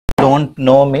don't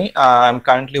know me, I'm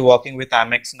currently working with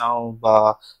Amex now.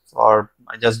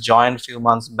 I just joined a few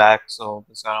months back, so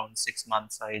it's around 6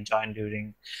 months. I joined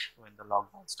during when the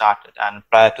lockdown started, and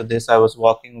prior to this, I was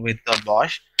working with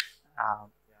Bosch,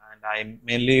 and I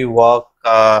mainly work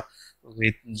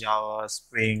with Java,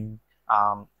 Spring,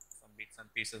 some bits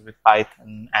and pieces with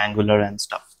Python, Angular, and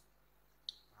stuff.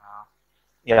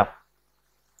 Yeah.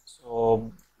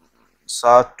 So,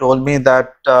 Sir told me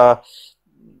that to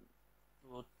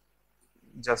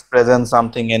just present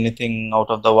something, anything out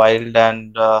of the wild,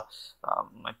 and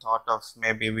I thought of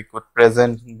maybe we could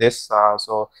present this.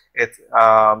 So it's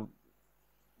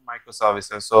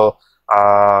microservices. So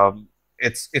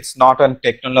it's not a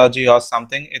technology or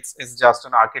something. It's just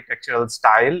an architectural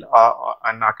style,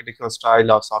 an architectural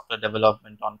style of software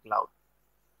development on cloud.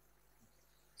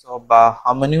 So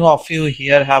how many of you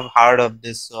here have heard of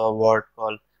this word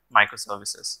called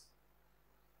microservices?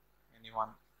 Anyone?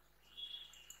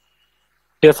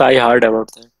 Yes, I heard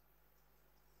about that.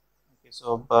 Okay,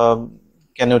 so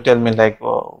can you tell me like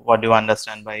what do you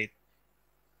understand by it?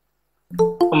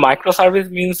 Microservice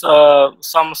means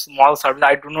some small service.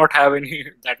 I do not have any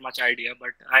that much idea, but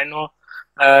I know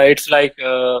it's like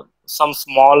some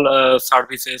small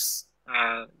services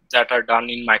that are done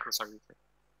in microservices.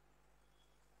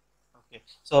 Okay,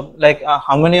 so like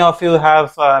how many of you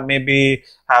have maybe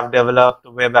have developed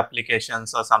web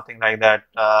applications or something like that?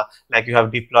 Like you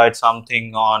have deployed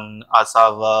something on a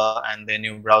server and then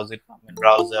you browse it from a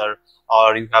browser,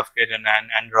 or you have created an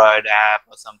Android app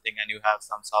or something and you have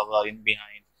some server in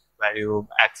behind where you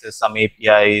access some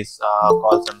APIs,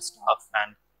 call some stuff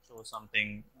and show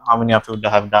something. How many of you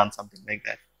have done something like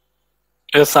that?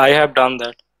 Yes, I have done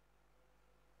that.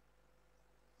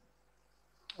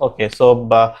 Okay, so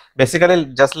basically,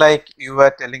 just like you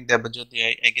were telling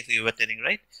Debajyoti, I guess you were telling,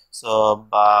 right? So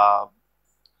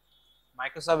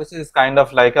microservices is kind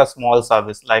of like a small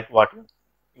service, like what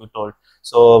you told.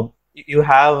 So you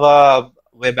have a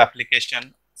web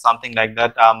application, something like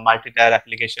that, a multi-tier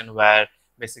application where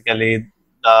basically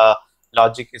the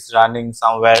logic is running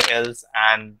somewhere else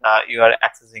and you are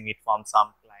accessing it from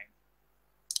some client.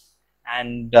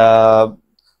 And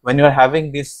when you are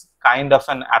having this kind of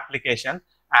an application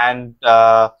and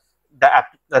the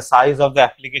size of the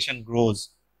application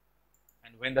grows,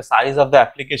 and when the size of the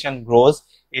application grows,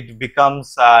 it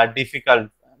becomes difficult.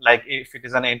 Like if it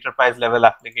is an enterprise level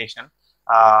application,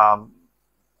 um,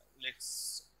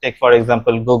 let's take for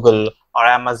example Google or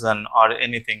Amazon or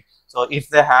anything. So if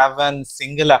they have a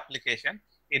single application,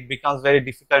 it becomes very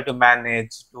difficult to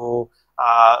manage, to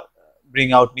uh,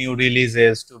 bring out new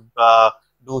releases, to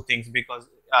do things, because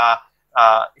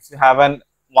if you have an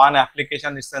one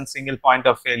application, it's a single point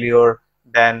of failure,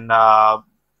 then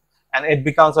and it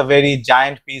becomes a very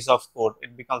giant piece of code.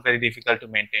 It becomes very difficult to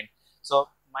maintain. So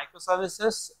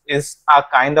microservices is a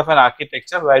kind of an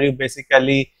architecture where you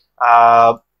basically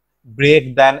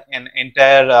break then an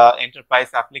entire enterprise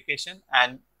application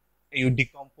and you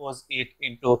decompose it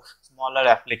into smaller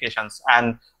applications,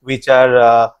 and which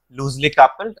are loosely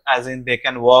coupled, as in they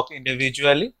can work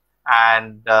individually,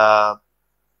 and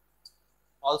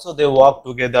also they work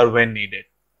together when needed.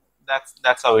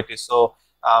 That's how it is. So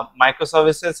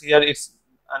microservices here, it's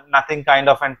nothing kind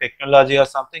of an technology or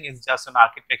something. It's just an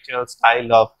architectural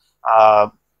style of uh,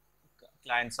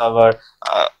 client server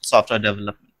software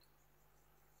development.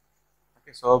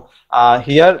 Okay, so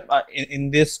here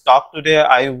in this talk today,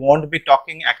 I won't be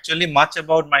talking actually much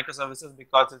about microservices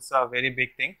because it's a very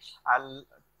big thing. I'll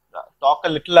talk a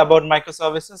little about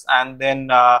microservices and then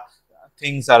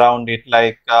things around it,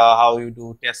 like how you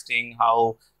do testing,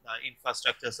 how the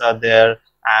infrastructures are there,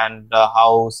 and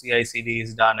how CI/CD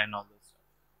is done, and all those stuff.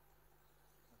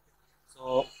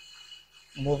 So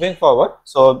moving forward,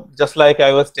 so just like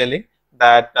I was telling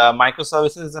that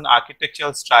microservices is an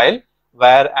architectural style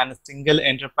where a single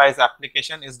enterprise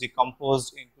application is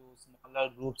decomposed into smaller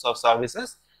groups of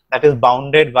services that is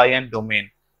bounded by a domain.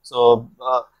 So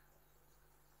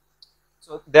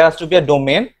so there has to be a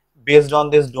domain. Based on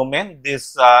this domain,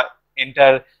 this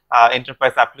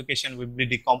enterprise application will be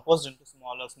decomposed into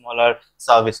smaller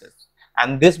services.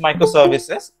 And these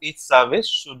microservices, each service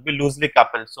should be loosely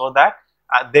coupled so that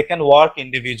they can work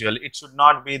individually. It should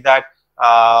not be that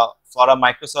for a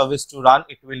microservice to run,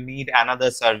 it will need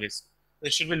another service.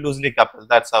 It should be loosely coupled.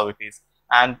 That's how it is.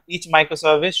 And each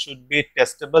microservice should be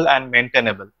testable and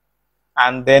maintainable,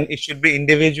 and then it should be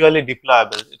individually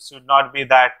deployable. It should not be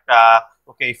that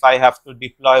okay, if I have to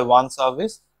deploy one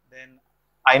service, then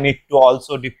I need to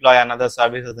also deploy another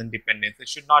service as independence. It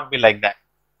should not be like that.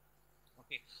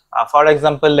 Okay, for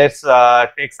example, let's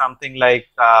take something like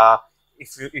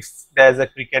if there's a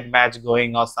cricket match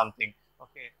going or something.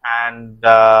 Okay, Okay, and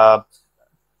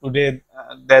today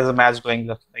there's a match going,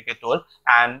 like I told,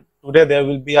 and today there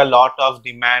will be a lot of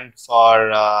demand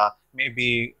for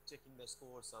maybe checking the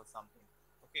scores or something.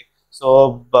 Okay,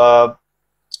 so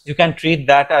you can treat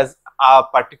that as a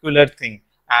particular thing,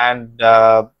 and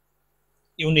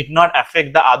you need not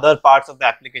affect the other parts of the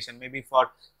application. Maybe for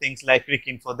things like quick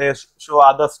info, they show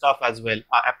other stuff as well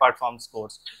apart from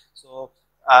scores. So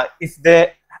if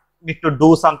they need to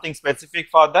do something specific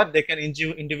for that, they can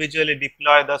individually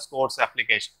deploy the scores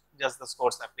application, just the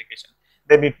scores application.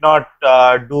 They need not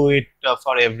do it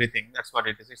for everything. That's what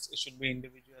it is. It should be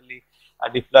individually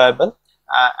deployable.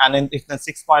 And in if the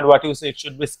 6 point, what you say, it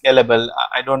should be scalable.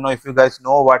 I don't know if you guys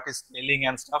know what is scaling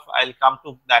and stuff. I'll come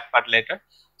to that part later.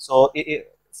 So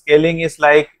scaling is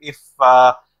like if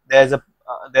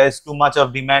there's too much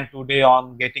of demand today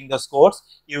on getting the scores,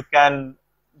 you can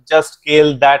just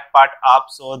scale that part up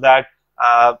so that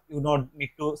you don't need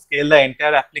to scale the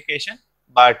entire application,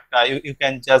 but you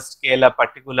can just scale a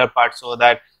particular part so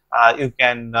that you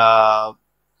can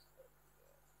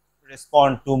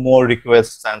respond to more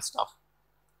requests and stuff.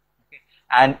 Okay.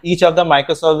 And each of the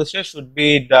microservices should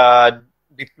be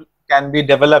can be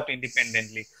developed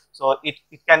independently. So it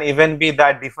can even be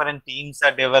that different teams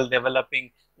are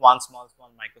developing one small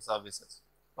microservices.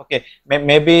 Okay,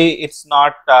 maybe it's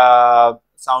not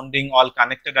sounding all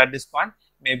connected at this point.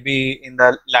 Maybe in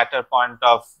the latter point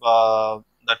of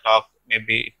the talk,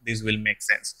 maybe this will make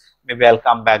sense. Maybe I'll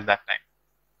come back that time.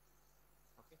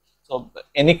 Okay. So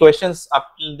any questions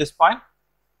up till this point,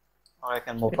 or I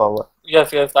can move forward?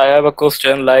 Yes, yes. I have a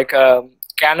question. Like,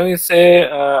 can we say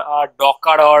a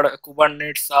Docker or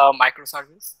Kubernetes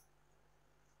microservice?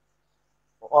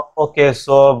 Okay,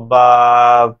 so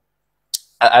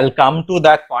I'll come to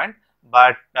that point,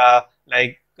 but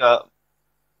like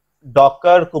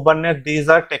Docker, Kubernetes, these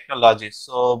are technologies.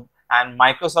 So, and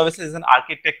microservices is an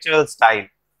architectural style.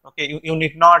 Okay, you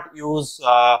need not use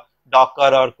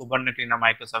Docker or Kubernetes in a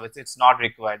microservice. It's not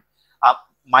required.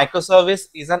 Microservice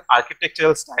is an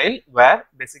architectural style where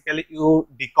basically you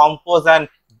decompose a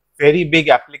very big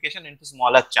application into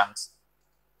smaller chunks,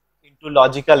 into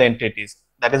logical entities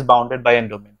that is bounded by a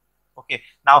domain. Okay,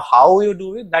 now how you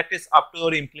do it, that is up to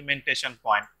your implementation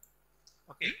point.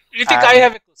 Okay, Ritwik, I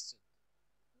have a question.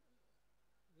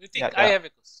 Ritwik, I yeah. have a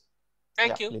question.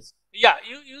 Thank Yeah, you. please. Yeah,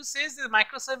 you says the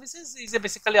microservices is a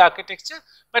basically architecture,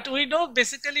 but we know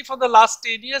basically for the last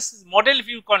 10 years model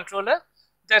view controller,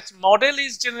 that model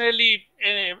is generally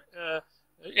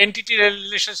entity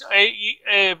relationship,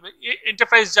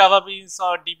 enterprise Java beans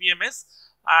or DBMS,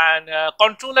 and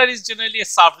controller is generally a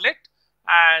servlet,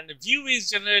 and view is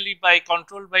generally by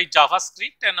controlled by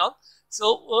JavaScript and all.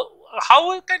 So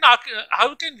how you can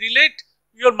relate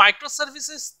your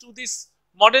microservices to this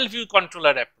model view controller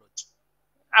approach?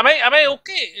 Am I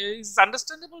okay? Is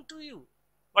understandable to you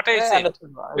what I said?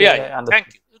 Understood. Yeah.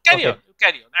 Thank you. You carry Okay. on. You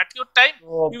carry on. At your time,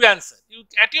 So, you answer. You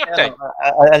at your time.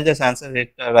 no, I'll just answer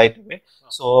it right away.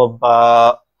 So,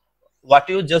 what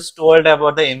you just told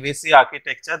about the MVC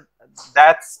architecture,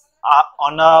 that's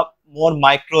on a more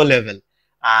micro level,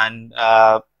 and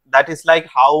that is like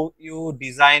how you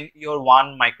design your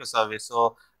one microservice.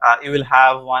 So, you will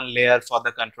have one layer for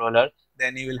the controller,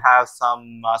 then you will have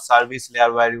some service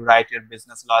layer where you write your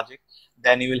business logic,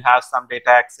 then you will have some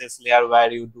data access layer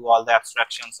where you do all the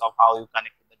abstractions of how you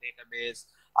connect to the database,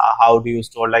 how do you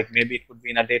store, like maybe it could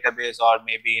be in a database or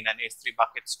maybe in an S3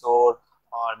 bucket store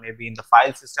or maybe in the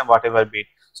file system, whatever be it.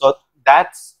 So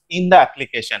that's in the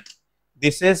application.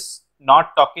 This is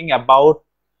not talking about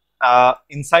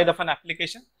inside of an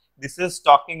application. This is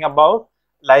talking about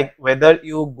like whether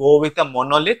you go with a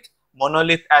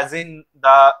monolith as in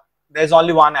there's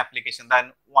only one application,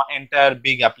 then one entire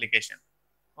big application.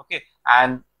 Okay,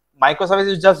 and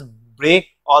microservices just break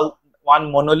all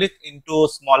one monolith into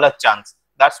smaller chunks.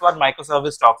 That's what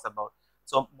microservice talks about.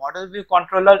 So model view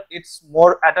controller, it's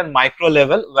more at a micro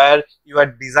level where you are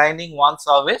designing one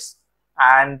service,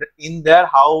 and in there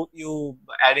how you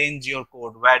arrange your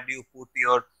code, where do you put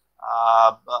your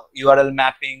URL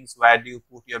mappings, where do you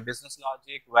put your business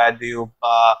logic, where do you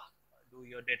do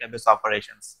your database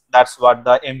operations. That's what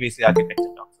the MVC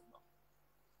architecture talks about.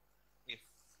 If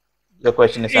the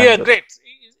question is Yeah, answered. great.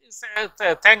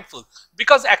 Thankful,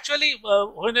 because actually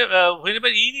whenever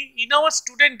in our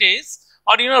student days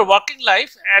or in our working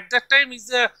life, at that time is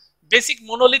the basic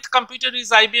monolith computer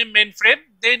is IBM mainframe.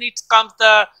 Then it comes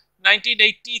the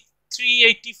 1983,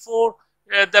 84,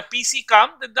 the PC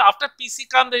come. Then after PC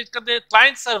come, the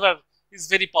client server is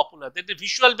very popular. Then the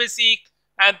Visual Basic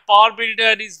and Power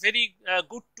Builder is very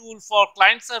good tool for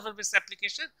client server based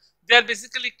application. They are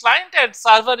basically client, and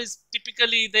server is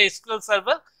typically the SQL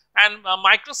server, and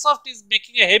Microsoft is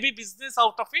making a heavy business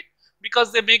out of it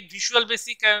because they make Visual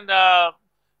Basic and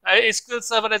SQL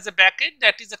Server as a backend.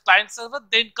 That is a client server.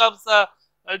 Then comes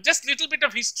just little bit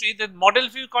of history. Then Model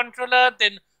View Controller,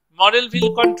 then Model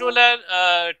View Controller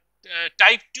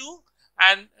Type 2,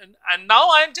 and now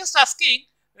I am just asking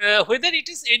whether it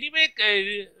is anyway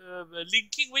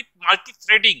linking with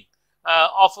multi-threading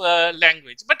of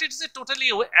language, but it is a totally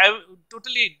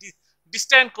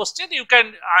distant question. You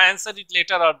can answer it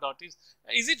later or not.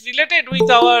 Is it related with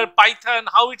our Python?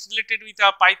 How it's related with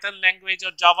our Python language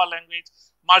or Java language?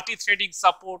 Multi-threading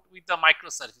support with the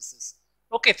microservices.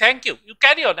 Okay, thank you. You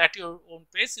carry on at your own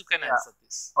pace. You can answer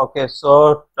this. Okay,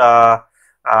 so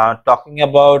talking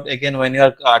about, again, when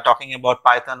you're talking about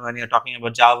Python, when you're talking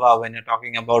about Java, when you're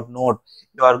talking about Node,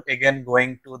 you are again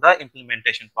going to the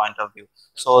implementation point of view.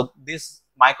 So this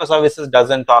microservices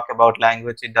doesn't talk about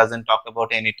language, it doesn't talk about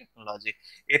any technology.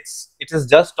 It is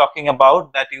just talking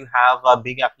about that you have a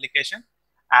big application,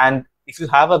 and if you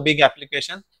have a big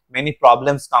application, many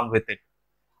problems come with it,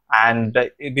 and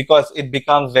because it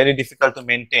becomes very difficult to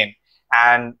maintain.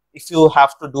 And if you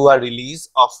have to do a release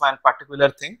of one particular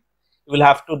thing, you will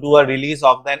have to do a release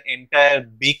of the entire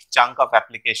big chunk of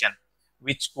application,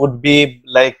 which could be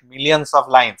like millions of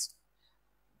lines.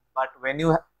 But when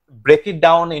you break it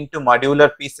down into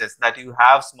modular pieces, that you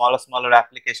have smaller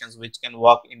applications which can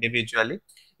work individually,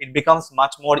 it becomes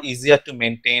much more easier to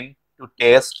maintain, to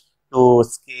test, to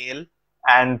scale,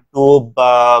 and to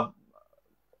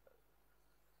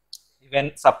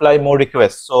even supply more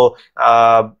requests. So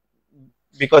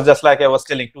because just like I was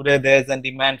telling, today there is a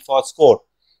demand for score.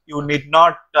 You need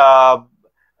not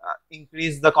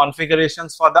increase the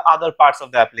configurations for the other parts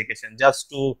of the application just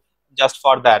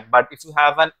for that. But if you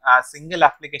have a single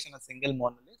application, a single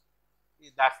monolith,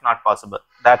 that's not possible.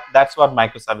 That's what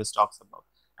microservice talks about.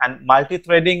 And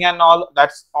multi-threading and all,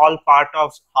 that's all part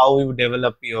of how you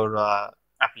develop your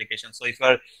application. So if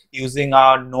you're using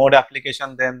a Node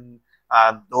application, then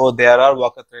though there are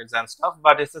worker threads and stuff,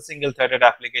 but it's a single threaded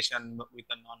application with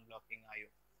a non-blocking IO.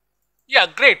 Yeah,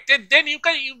 great. Then you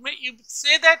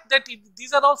say that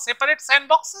these are all separate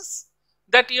sandboxes,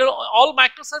 that your all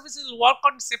microservices will work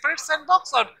on separate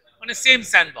sandbox or on the same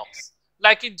sandbox,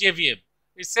 like in JVM.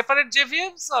 Is separate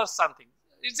JVMs or something?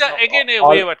 It's again a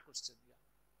wayward question.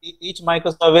 Each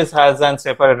microservice has a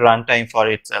separate runtime for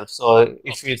itself. So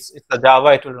if it's a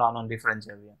Java, it will run on different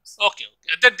JVMs. Okay.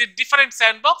 The different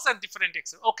sandbox and different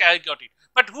Excel. Okay, I got it.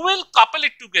 But who will couple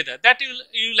it together? That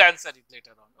you'll answer it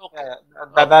later on. Okay.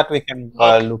 Yeah, that we can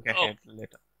look ahead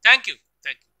later. Thank you.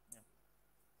 Yeah.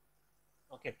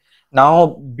 Okay. Now,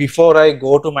 before I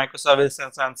go to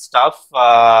microservices and stuff,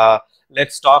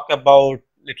 let's talk about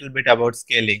little bit about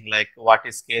scaling, like what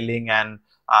is scaling and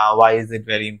why is it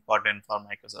very important for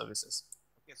microservices.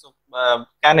 Okay, so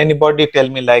can anybody tell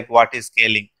me like what is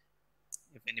scaling,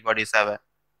 if anybody is aware?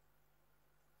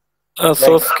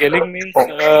 So scaling means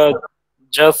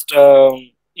just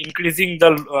increasing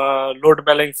the load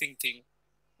balancing thing.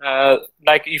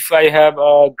 Like if I have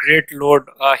a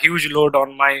huge load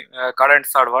on my current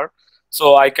server,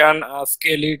 so I can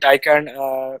scale it. I can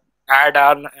add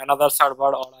another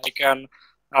server, or I can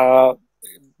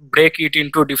break it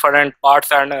into different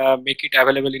parts and make it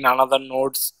available in another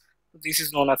nodes. This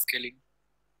is known as scaling.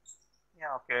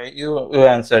 Yeah, okay, you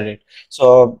answered it.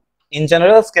 So in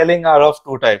general, scaling are of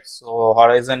two types, so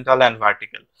horizontal and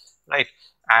vertical, right?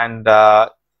 And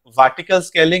vertical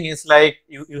scaling is like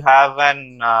you have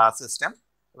an system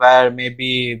where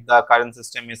maybe the current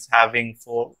system is having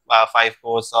 5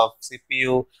 cores of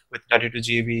CPU with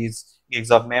 32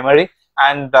 gigs of memory,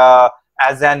 and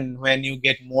when you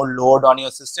get more load on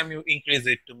your system, you increase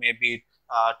it to maybe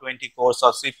 20 cores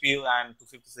of CPU and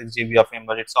 256 GB of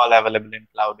memory. It's all available in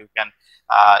cloud. You can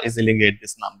easily get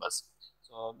these numbers.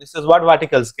 So this is what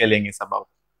vertical scaling is about.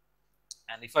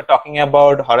 And if we're talking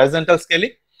about horizontal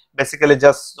scaling, basically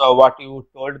just what you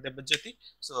told, Debajyoti.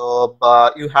 So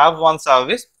you have one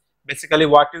service. Basically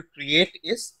what you create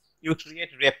is you create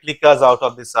replicas out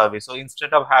of the service. So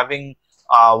instead of having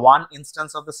one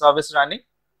instance of the service running,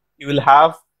 you will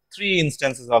have 3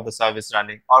 instances of the service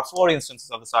running or 4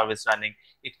 instances of the service running.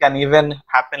 It can even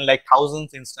happen like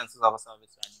thousands instances of a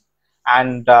service running.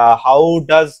 And how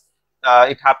does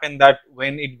it happen that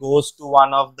when it goes to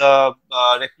one of the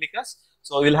replicas,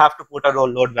 so you'll have to put a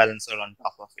load balancer on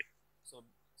top of it,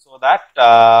 so that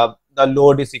the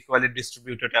load is equally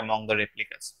distributed among the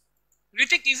replicas.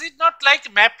 Ritwik, is it not like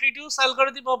MapReduce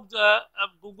algorithm of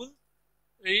Google?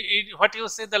 What you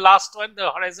say, the last one, the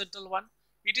horizontal one?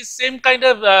 It is same kind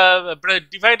of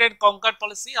divide and conquer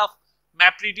policy of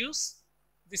MapReduce.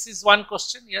 This is one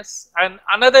question, yes. And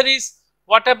another is,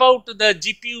 what about the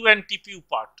GPU and TPU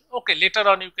part? Okay, later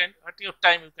on you can, at your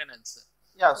time you can answer.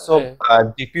 Yeah, so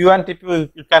GPU and TPU,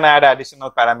 you can add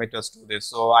additional parameters to this.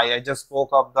 So I just spoke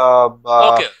of the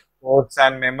Okay, ports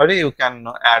and memory. You can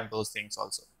add those things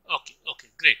also. okay, okay,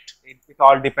 great. It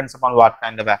all depends upon what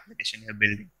kind of application you're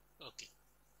building. Okay,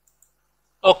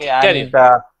 Okay, okay, carry on.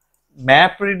 and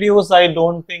MapReduce, I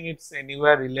don't think it's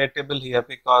anywhere relatable here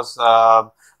because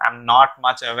I'm not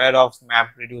much aware of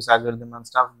MapReduce algorithm and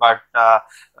stuff. But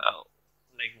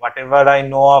like whatever I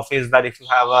know of is that if you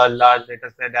have a large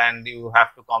data set and you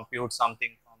have to compute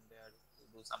something from there to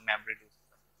do some MapReduce.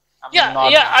 Yeah,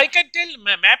 yeah, I can tell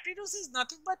MapReduce is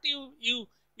nothing but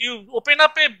you open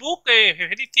up a book, a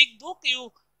very thick book,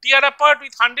 you tear apart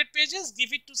with 100 pages,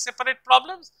 give it to separate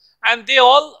problems, and they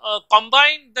all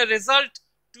combine the result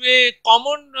to a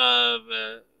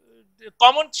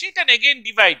common sheet and again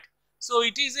divide. So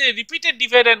it is a repeated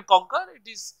divide and conquer. It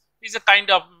is a kind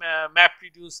of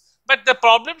MapReduce, but the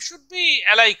problem should be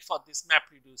alike for this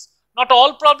MapReduce. Not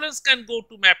all problems can go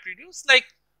to MapReduce, like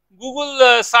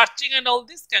Google searching and all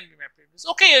this can be MapReduce.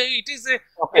 Okay, it is a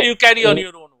you carry on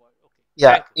your own word. Okay.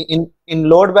 Yeah, in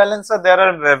load balancer there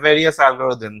are various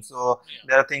algorithms. So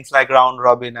there are things like round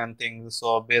robin and things.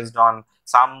 So based on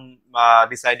some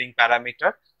deciding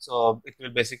parameter, so it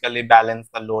will basically balance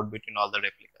the load between all the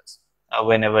replicas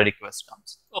whenever request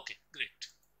comes. Okay, great.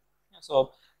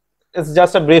 So it's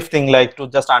just a brief thing, like to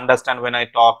just understand when I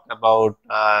talk about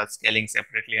scaling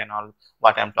separately and all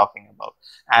what I'm talking about.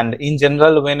 And in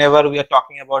general, whenever we are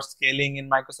talking about scaling in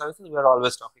microservices, we are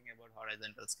always talking about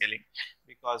horizontal scaling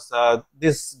because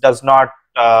this does not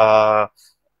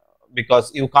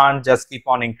because you can't just keep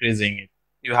on increasing it.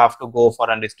 You have to go for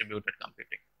undistributed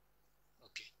computing.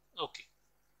 Okay, okay,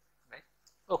 right.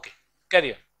 Okay,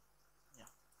 carry on. Yeah.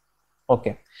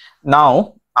 Okay,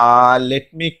 now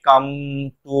let me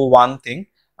come to one thing,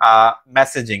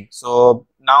 messaging. So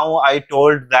now I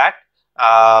told that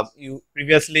you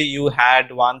previously you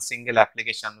had one single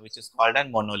application which is called a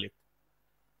monolith.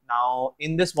 Now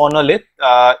in this monolith,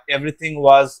 everything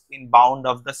was in bound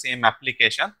of the same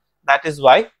application. That is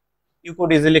why you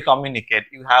could easily communicate.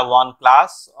 You have one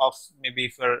class of, maybe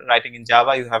if you're writing in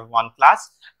Java, you have one class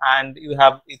and you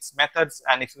have its methods,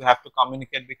 and if you have to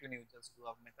communicate between, you just do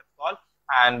a method call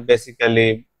and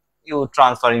basically you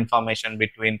transfer information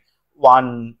between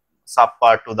one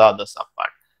subpart to the other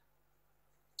subpart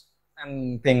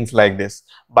and things like this.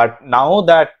 But now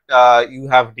that you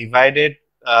have divided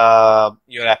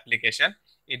your application,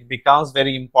 it becomes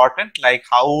very important, like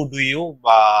how do you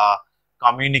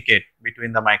communicate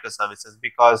between the microservices,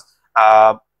 because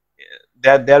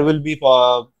there will be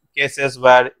cases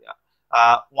where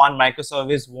one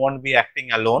microservice won't be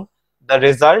acting alone. The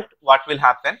result, what will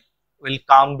happen, will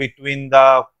come between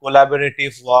the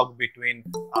collaborative work between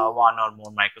one or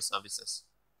more microservices.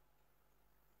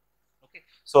 Okay,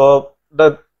 so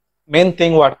the main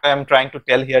thing what I am trying to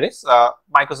tell here is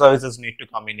microservices need to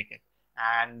communicate,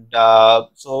 and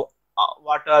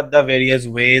what are the various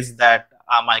ways that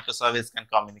a microservice can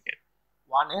communicate?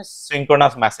 One is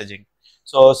synchronous messaging.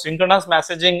 So synchronous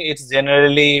messaging is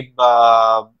generally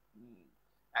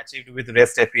achieved with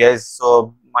REST APIs.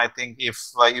 So I think if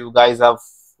you guys have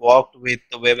worked with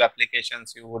the web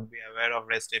applications, you would be aware of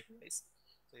REST APIs.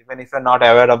 So even if you're not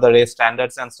aware of the REST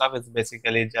standards and stuff, it's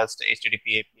basically just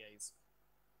HTTP APIs.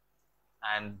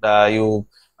 And you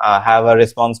have a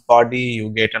response body, you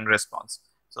get a response.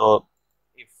 So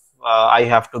if I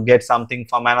have to get something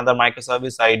from another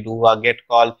microservice, I do a get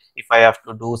call. If I have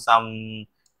to do some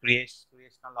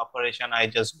creational operation, I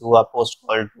just do a post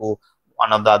call to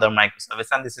one of the other microservice,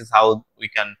 and this is how we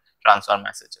can transfer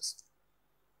messages.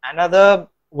 Another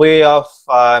way of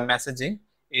messaging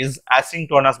is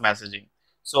asynchronous messaging.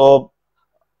 So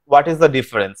what is the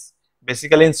difference?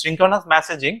 Basically, in synchronous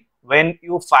messaging, when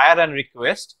you fire a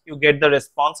request, you get the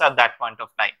response at that point of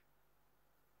time,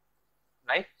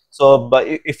 right? So but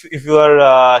if you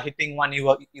are hitting one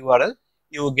URL,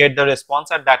 you get the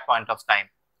response at that point of time.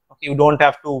 Okay, you don't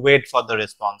have to wait for the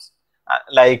response.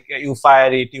 Like you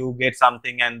fire it, you get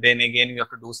something, and then again you have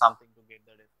to do something to get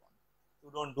the response.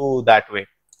 You don't do that way,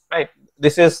 right?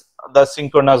 This is the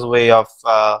synchronous way of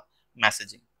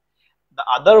messaging. The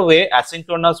other way,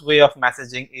 asynchronous way of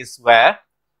messaging, is where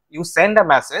you send a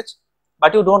message,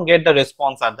 but you don't get the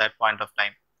response at that point of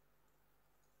time.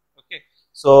 Okay,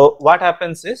 so what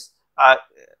happens is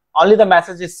only the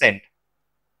message is sent,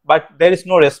 but there is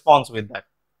no response with that.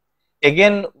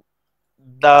 Again,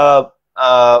 the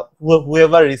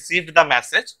whoever received the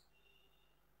message,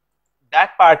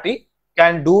 that party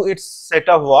can do its set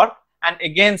of work and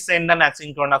again send an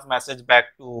asynchronous message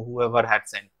back to whoever had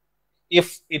sent,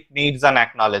 if it needs an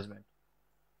acknowledgement.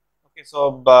 Okay, Okay,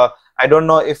 so I don't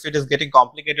know if it is getting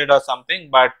complicated or something,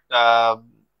 but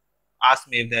ask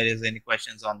me if there is any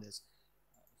questions on this.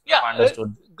 If Yeah, I've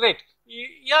understood. great.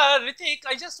 Yeah, Ritik,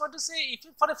 I just want to say, if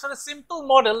you, for a simple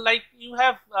model, like you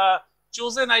have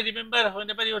chosen, I remember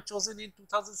whenever you were chosen in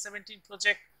 2017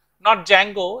 project, not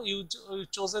Django, you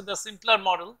chosen the simpler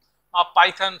model of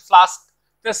Python Flask.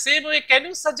 The same way, can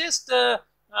you suggest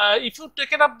if you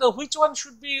take it up, the which one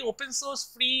should be open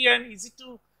source, free, and easy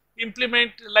to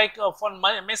implement, like for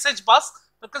my message bus?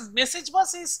 Because message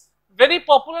bus is very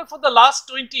popular for the last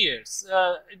 20 years.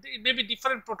 It may be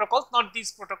different protocols, not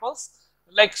these protocols.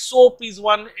 Like SOAP is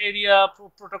one area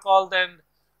protocol, then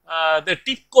the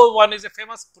TIPCO one is a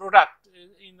famous product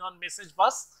in on message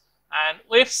bus, and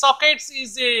WebSockets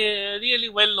is a really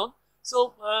well known.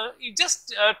 So you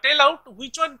just tell out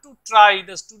which one to try,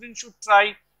 the student should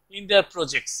try in their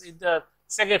projects, in the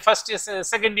first year,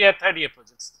 second year, third year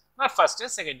projects. Not first year,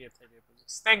 second year, third year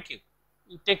projects. Thank you.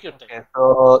 You take your time. Okay,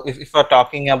 so if we're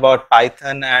talking about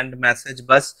Python and message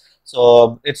bus,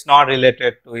 so it's not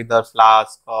related to either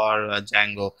Flask or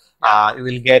Django. You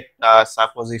will get,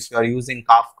 suppose if you are using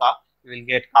Kafka, you will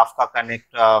get Kafka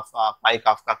Connect,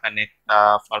 PyKafka Connect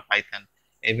for Python.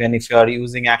 Even if you are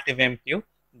using ActiveMQ,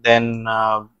 then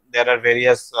there are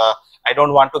various. I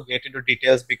don't want to get into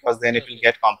details because then it will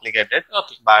get complicated.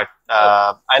 Okay. But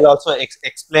I'll also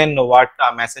explain what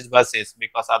message bus is,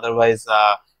 because otherwise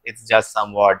it's just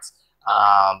some words.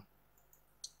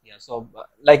 Yeah, so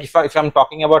like if I'm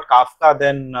talking about Kafka,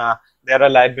 then there are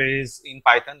libraries in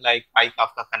Python like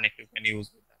PyKafka Connect you can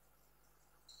use with that.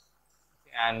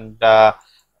 And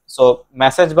so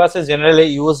message bus is generally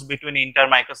used between inter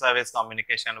microservice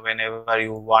communication whenever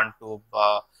you want to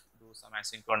do some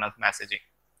asynchronous messaging.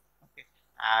 Okay.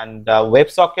 And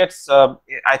WebSockets,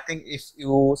 I think if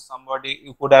you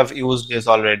could have used this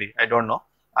already. I don't know.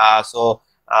 So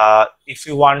if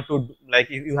you want to, like,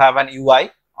 if you have an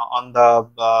UI on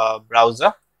the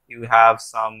browser, you have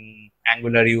some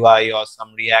Angular UI or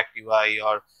some React UI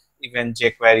or even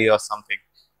jQuery or something,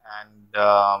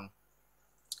 and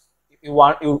you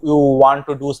want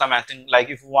to do something, like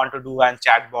if you want to do a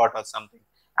chatbot or something,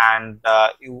 and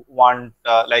you want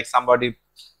like somebody,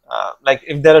 like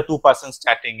if there are two persons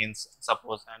chatting in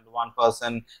suppose, and one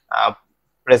person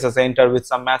presses enter with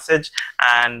some message,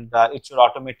 and it should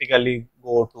automatically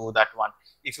go to that one.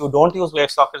 If you don't use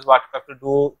WebSockets, what you have to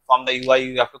do from the UI,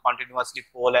 you have to continuously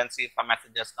poll and see if a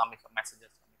message has come, if a message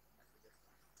has come, if a message has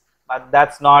come. But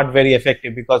that's not very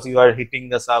effective because you are hitting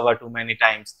the server too many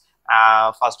times.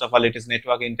 First of all, it is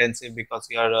network intensive because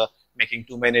you are making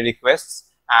too many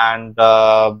requests, and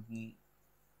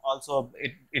also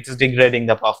it is degrading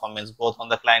the performance both on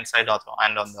the client side also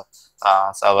and on the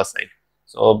server side.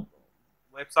 So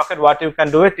WebSocket, what you can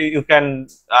do it, you can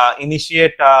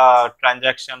initiate a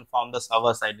transaction from the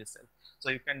server side itself. So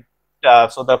you can,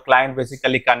 so the client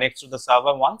basically connects to the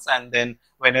server once, and then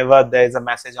whenever there is a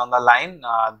message on the line,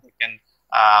 they can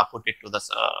put it to the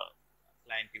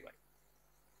client UI.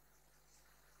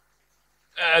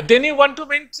 Then you want to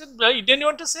mention, then you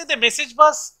want to say the message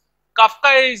bus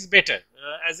Kafka is better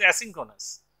as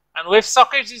asynchronous, and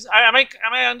WebSockets is. Am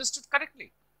I understood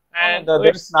correctly? And no,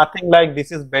 there is nothing like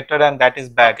this is better and that is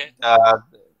bad. Okay.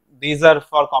 These are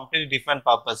for completely different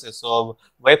purposes. So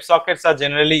WebSockets are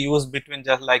generally used between,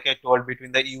 just like I told,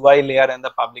 between the UI layer and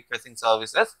the public facing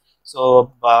services.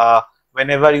 So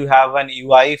whenever you have an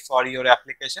UI for your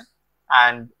application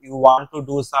and you want to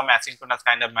do some asynchronous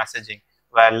kind of messaging,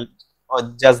 well,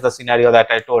 or just the scenario that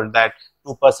I told, that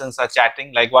two persons are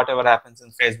chatting, like whatever happens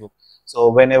in Facebook. So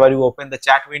whenever you open the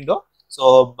chat window,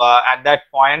 so at that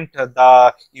point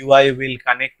the UI will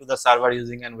connect to the server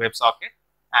using an WebSocket,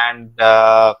 and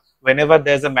whenever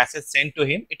there is a message sent to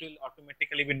him, it will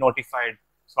automatically be notified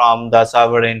from the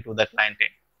server end to the client end.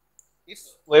 If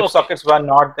WebSockets were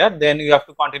not there, then you have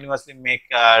to continuously make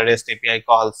REST API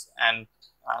calls and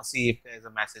see if there is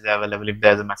a message available, if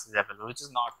there is a message available, which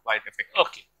is not quite effective.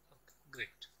 Okay, great.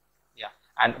 Yeah,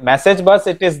 and message bus,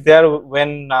 it is there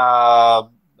when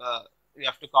you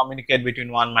have to communicate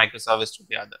between one microservice to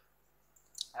the other.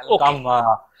 I'll come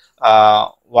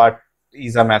what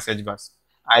is a message bus.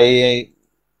 I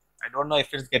don't know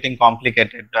if it's getting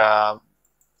complicated. No,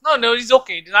 it's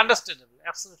okay. It is understandable.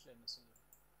 Absolutely understandable.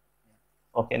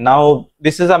 Okay, now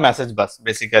this is a message bus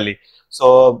basically.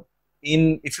 So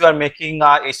if you are making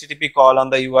a HTTP call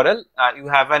on the URL, you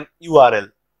have an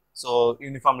URL. So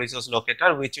uniform resource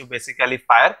locator, which you basically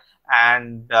fire,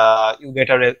 and you get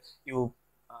you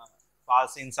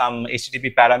pass in some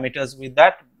HTTP parameters with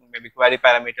that, maybe query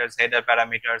parameters, header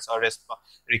parameters, or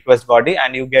request body,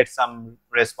 and you get some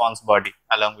response body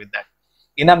along with that.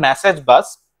 In a message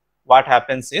bus, what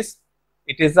happens is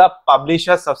It is a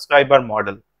publisher subscriber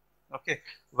model, okay,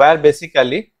 where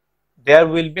basically there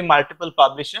will be multiple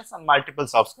publishers and multiple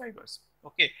subscribers,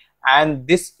 okay, and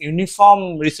this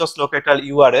uniform resource locator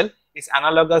URL is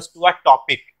analogous to a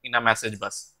topic in a message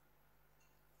bus.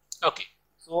 Okay.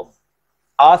 So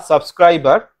a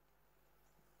subscriber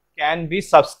can be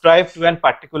subscribed to a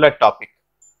particular topic.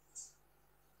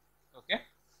 Okay,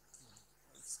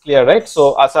 it's clear, right?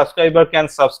 So a subscriber can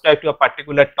subscribe to a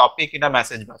particular topic in a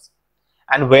message bus,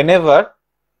 and whenever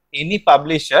any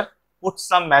publisher puts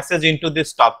some message into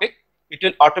this topic, it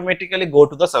will automatically go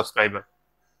to the subscriber.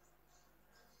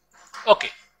 Okay.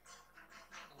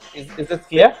 Is it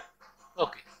clear?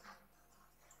 Okay.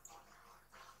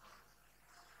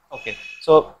 Okay,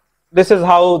 so this is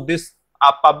how this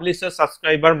publisher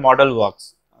subscriber model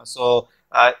works. So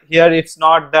here it's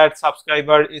not that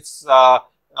subscriber is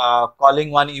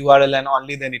calling one URL and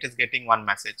only then it is getting one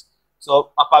message.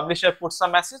 So a publisher puts a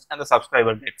message and the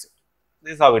subscriber gets it.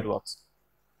 This is how it works.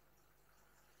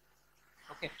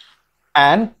 Okay,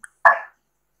 and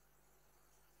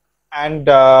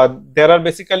there are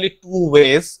basically two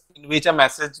ways in which a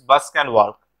message bus can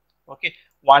work. Okay,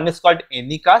 one is called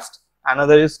anycast,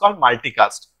 another is called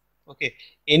multicast. Okay,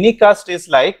 anycast is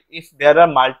like if there are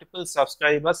multiple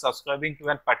subscribers subscribing to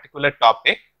a particular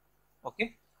topic,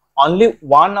 okay, only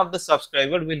one of the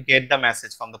subscriber will get the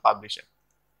message from the publisher.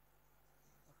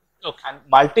 Okay. And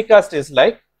multicast is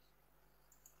like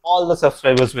all the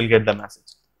subscribers will get the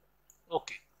message.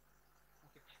 Okay.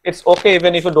 It's okay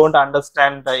even if you don't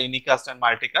understand the anycast and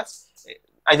multicast.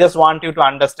 I just want you to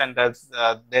understand that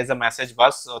there's a message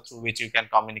bus through which you can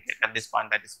communicate. At this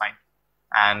point, that is fine.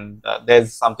 And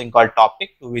there's something called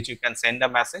topic to which you can send a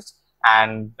message,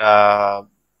 and the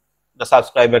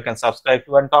subscriber can subscribe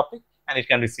to one topic and it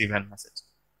can receive a message.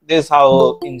 This is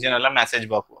how in general a message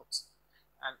bus works.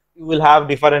 And you will have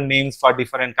different names for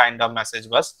different kind of message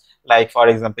bus. Like for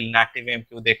example, in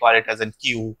ActiveMQ they call it as a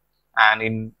queue, and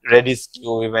in Redis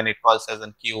queue even it calls as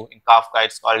a queue. In Kafka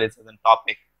it's called as a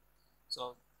topic.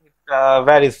 So it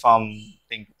varies from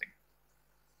thing to thing.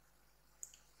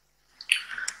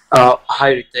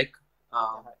 Hi Ritwik,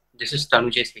 this is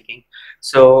Tanujay speaking.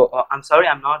 So I'm sorry,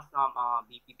 I'm not from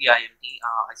BPPIMT.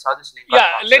 I saw this link.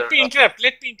 Yeah, let me interrupt.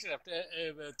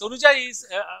 Tanuja is.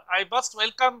 I must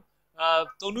welcome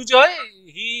Tanujoy.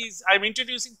 I'm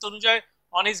introducing Tanujoy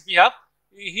on his behalf.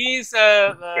 He is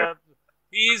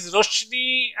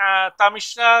Roshni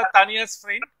Tamishra Tania's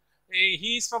friend.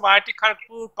 He is from IIT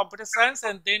Kharagpur Computer Science,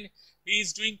 and then he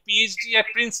is doing PhD at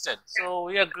Princeton. So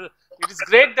it is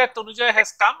great that Tanujoy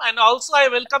has come, and also I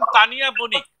welcome Tania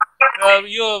Bonik,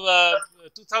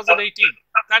 2018.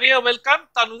 Tania, welcome.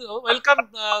 Welcome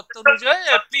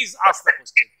Tanujoy. Please ask the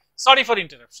question. Sorry for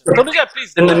interruption. Tanujoy,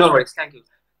 please. No worries. Thank you.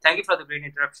 Thank you for the great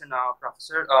interruption,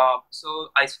 Professor. So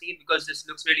I see, because this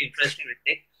looks really interesting,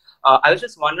 Ritwik. I was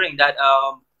just wondering that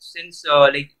since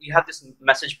like you have this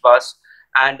message bus,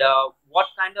 and what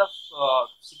kind of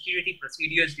security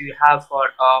procedures do you have for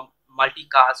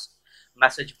multicast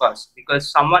message bus?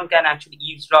 Because someone can actually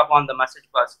eavesdrop on the message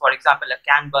bus. For example, a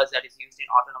CAN bus that is used in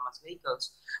autonomous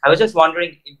vehicles. I was just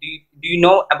wondering, do you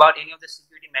know about any of the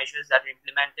security measures that are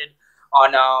implemented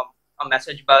on a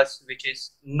message bus which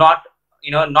is not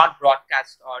not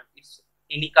broadcast, or it's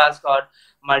anycast or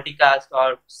multicast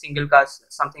or single cast,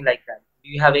 something like that? Do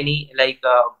you have any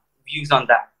views on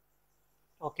that?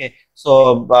 Okay,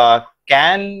 so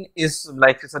CAN is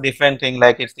like, it's a different thing,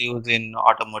 like it's used in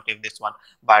automotive, this one.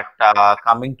 But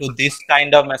coming to this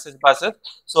kind of message buses,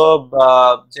 so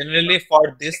generally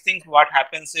for these things, what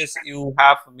happens is you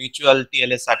have mutual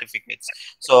TLS certificates.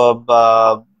 So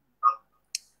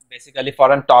basically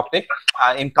for a topic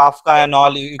in Kafka and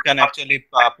all, you can actually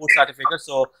put certificates.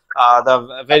 So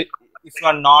if you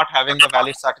are not having the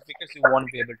valid certificates, you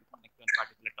won't be able to connect to a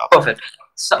particular topic. Perfect.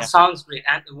 Yeah. Sounds great.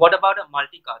 And what about a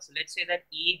multicast? So let's say that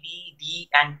A, B, D,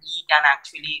 and E can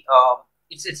actually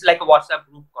it's like a WhatsApp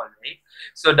group call, right?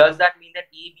 So does that mean that A,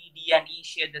 B, D, and E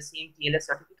share the same TLS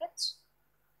certificates?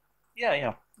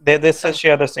 Yeah. They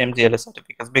share the same TLS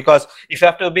certificates, because if you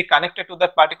have to be connected to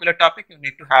that particular topic, you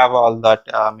need to have all that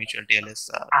mutual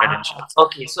TLS credentials.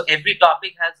 Okay, so every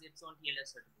topic has its own TLS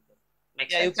certificate.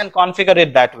 Makes sense. You can configure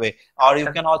it that way, or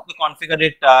you can also configure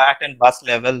it at a bus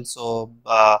level, so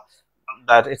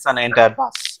that it's an entire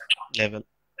bus level.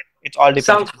 It all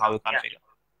depends on how you configure.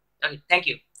 Yeah. Okay,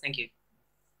 thank you.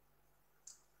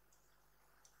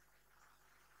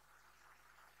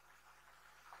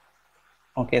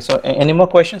 Okay, so any more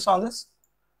questions on this?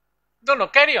 No,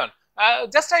 carry on.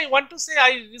 Just I want to say,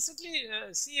 I recently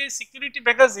see a security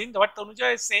magazine, what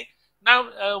Tanuja is saying.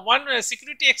 Now, one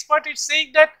security expert is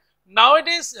saying that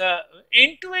nowadays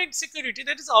end-to-end security,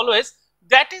 that is always,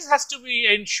 that is has to be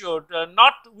ensured,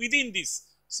 not within this.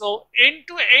 So end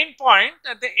to end point,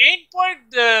 at the end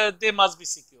point, they must be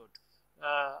secured.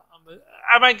 Uh,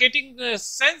 am I getting the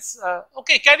sense?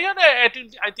 Okay, carry on. I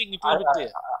think it will be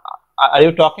clear. Are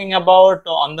you talking about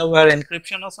on the wire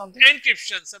encryption or something?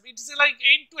 Encryption. So it is like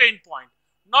end to end point.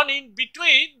 Not in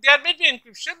between. There may be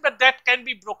encryption, but that can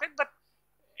be broken. But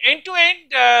end to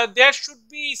end, there should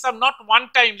be some, not one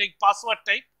time like password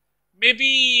type.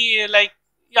 Maybe like,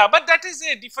 yeah, but that is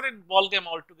a different ball game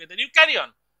altogether. You carry on.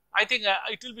 I think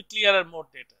it will be clearer more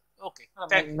later.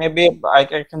 Okay. Maybe I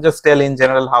can just tell in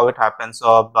general how it happens.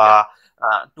 So, Yeah.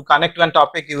 to connect one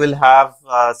topic, you will have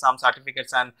some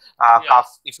certificates, and Yeah.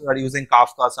 if you are using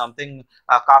Kafka or something,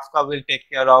 Kafka will take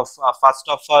care of, first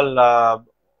of all,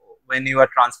 when you are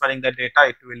transferring the data,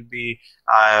 it will be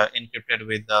encrypted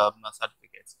with the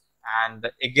certificates.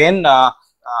 And again,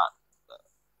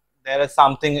 there is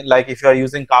something like, if you are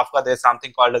using Kafka, there is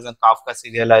something called as a Kafka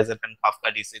serializer and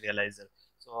Kafka deserializer.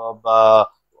 So,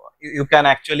 you can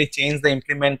actually change the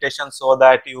implementation so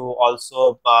that you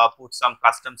also put some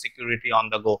custom security on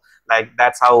the go. Like,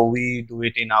 that's how we do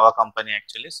it in our company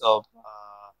actually. So,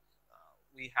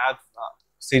 we have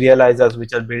serializers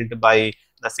which are built by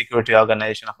the security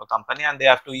organization of a company, and they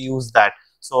have to use that,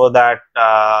 so that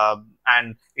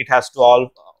and it has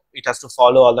to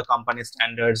follow all the company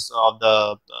standards of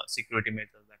the security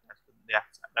measures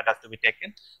that has to be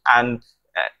taken. And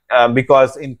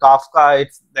because in Kafka,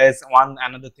 there's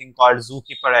another thing called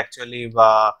Zookeeper actually,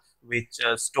 which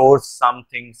stores some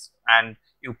things, and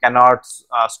you cannot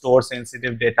store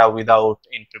sensitive data without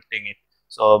encrypting it.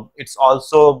 So it's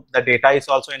also, the data is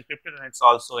also encrypted, and it's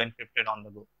also encrypted on the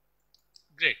go.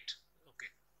 Great.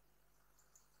 Okay.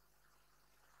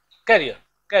 Carry on.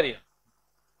 Carry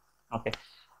on. Okay.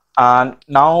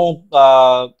 Now,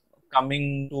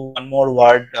 coming to one more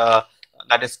word,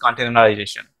 that is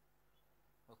containerization.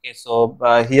 Okay, so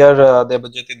here,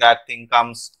 Debajyoti, that thing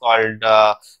comes called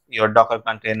your Docker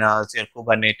containers, your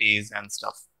Kubernetes and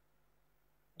stuff.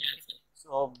 Yes.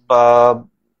 So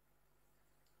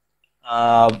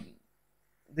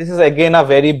this is again a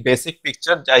very basic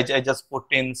picture. I just put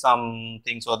in some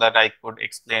things so that I could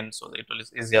explain, so that it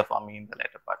was easier for me in the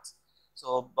later parts.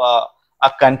 So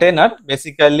a container,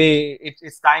 basically, it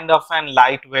is kind of an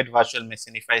lightweight virtual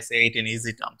machine, if I say it in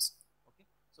easy terms. Okay.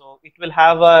 So it will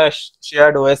have a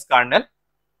shared OS kernel,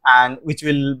 and which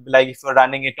will, like, if you're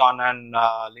running it on an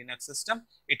Linux system,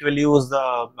 it will use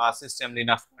the system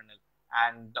Linux kernel,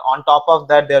 and on top of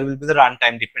that there will be the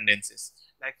runtime dependencies.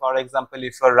 Like, for example,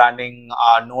 if you're running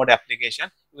a Node application,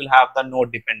 you will have the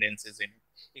Node dependencies in it.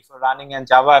 If you're running a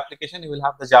Java application, you will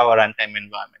have the Java runtime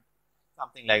environment,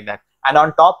 something like that. And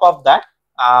on top of that,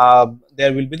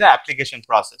 there will be the application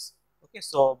process. Okay,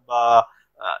 so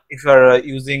if you're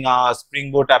using a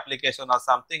Spring Boot application or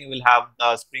something, you will have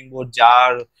the Spring Boot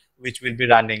jar which will be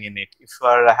running in it. If you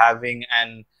are having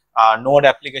an Node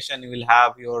application, you will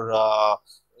have your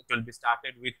it will be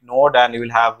started with Node, and you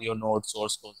will have your Node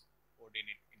source code in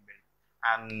it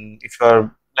inbuilt. And if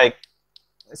you're like,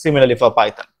 similarly for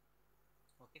Python.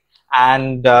 Okay,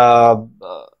 and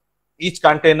each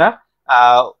container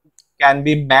can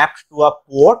be mapped to a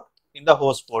port in the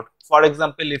host port. For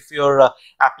example, if your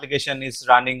application is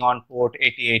running on port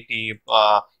 8080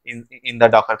 in the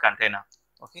Docker container,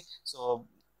 okay, so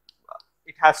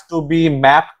it has to be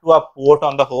mapped to a port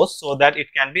on the host so that it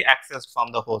can be accessed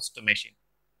from the host machine.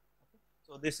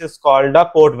 So this is called a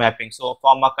port mapping. So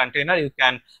from a container, you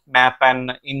can map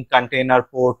an in container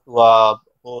port to a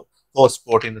host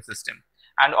port in the system.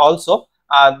 And also,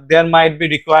 there might be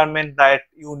requirement that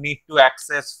you need to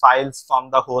access files from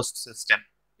the host system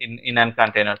in a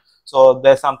container. So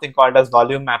there's something called as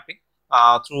volume mapping,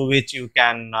 through which you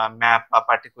can map a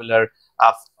particular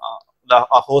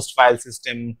a host file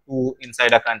system to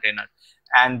inside a container.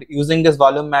 And using this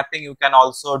volume mapping, you can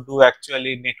also do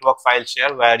actually network file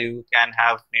share, where you can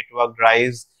have network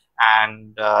drives,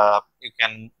 and you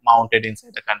can mount it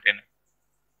inside the container.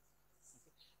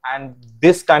 And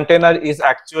this container is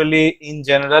actually, in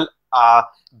general,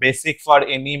 basic for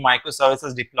any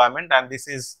microservices deployment, and this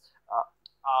is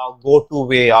a go-to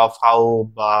way of how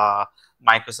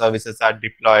microservices are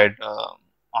deployed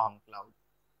on cloud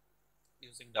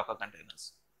using Docker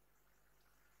containers,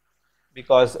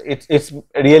 because it's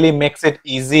really makes it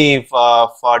easy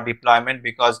for deployment,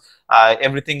 because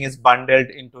everything is bundled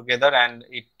in together, and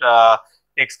it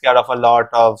takes care of a lot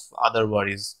of other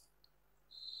worries.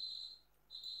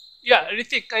 Yeah,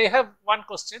 Ritwik, I have one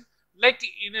question. Like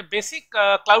in a basic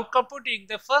cloud computing,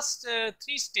 the first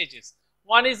three stages.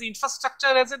 One is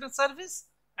infrastructure as a service,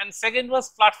 and second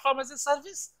was platform as a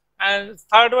service, and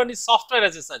third one is software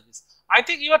as a service. I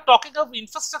think you are talking of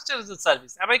infrastructure as a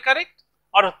service. Am I correct?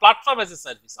 Or a platform as a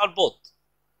service, or both?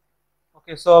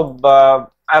 Okay, so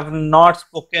I've not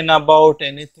spoken about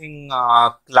anything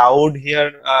cloud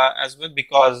here as well,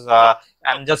 because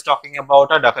I'm just talking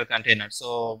about a Docker container.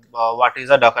 So what is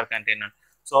a Docker container?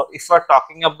 So if you're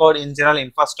talking about in general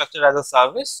infrastructure as a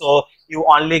service, so you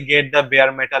only get the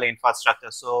bare metal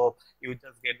infrastructure. So you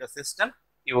just get the system,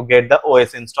 you get the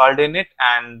OS installed in it,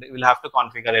 and you will have to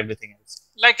configure everything else.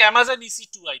 Like Amazon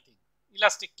EC2, I think,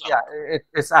 Elastic Cloud. Yeah,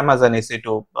 it's Amazon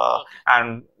EC2, Okay.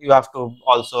 and you have to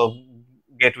also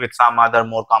get with some other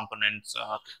more components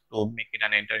to make it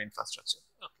an entire infrastructure.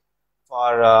 Okay.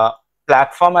 For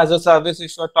platform as a service,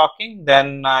 if you're talking,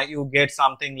 then you get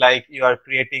something like you are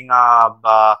creating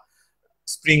a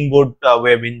Spring Boot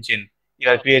web engine, you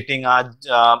are Okay. creating a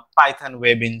Python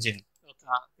web engine, Okay.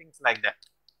 things like that.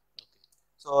 Okay.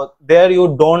 So there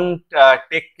you don't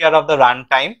take care of the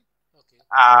runtime.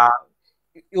 Okay.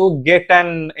 You get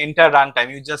an entire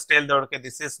runtime. You just tell that, okay,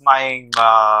 this is my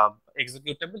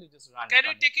executable. You just run. Can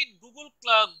you take it Google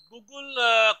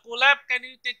Colab? Can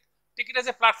you take it as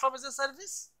a platform as a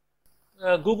service?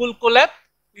 Google Colab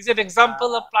is an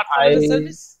example of platform as a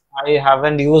service. I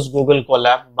haven't used Google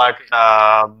Colab, but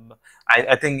Okay.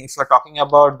 I think if you're talking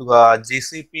about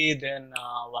GCP, then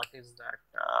what is that?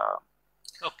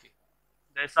 Okay.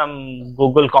 There's some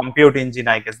Google Compute Engine,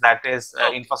 I guess. That is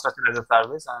Okay. infrastructure as a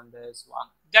service, and there's one.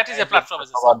 That is I a platform as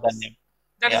a forgot the service. name.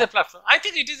 That is Yeah. a platform. I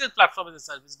think it is a platform as a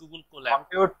service. Google Colab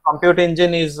Compute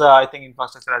Engine is I think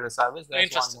infrastructure as a service.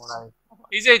 There's one more.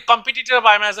 is a competitor of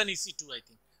Amazon EC2. I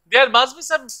think there must be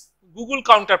some Google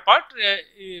counterpart.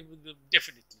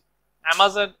 Definitely,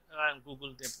 Amazon and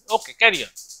Google. Okay, carry on.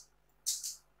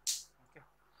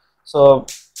 So,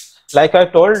 like I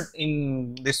told,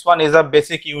 in this one is a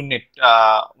basic unit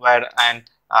where an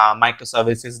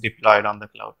microservice is deployed on the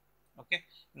cloud. Okay.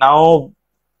 Now,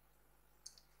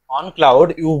 on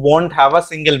cloud, you won't have a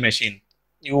single machine.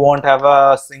 You won't have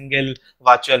a single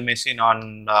virtual machine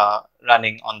on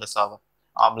running on the server,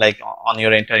 like on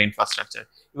your entire infrastructure.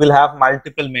 You will have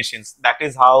multiple machines. That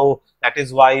is how. That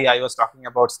is why I was talking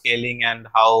about scaling and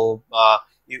how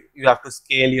you have to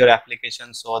scale your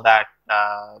application so that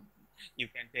you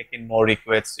can take in more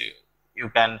requests. You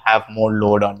can have more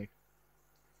load on it,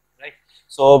 right?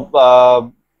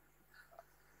 So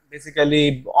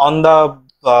basically, on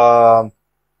the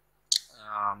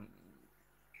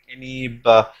any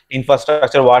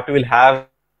infrastructure, what we will have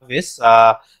is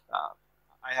I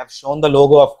have shown the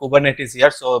logo of Kubernetes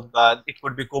here. So it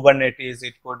could be Kubernetes,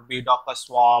 it could be Docker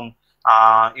Swarm,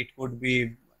 it could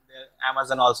be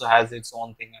Amazon also has its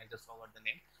own thing. I just forgot the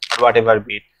name, but whatever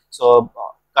be it. So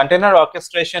container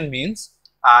orchestration means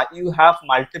you have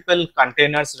multiple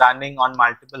containers running on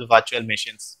multiple virtual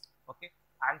machines. Okay,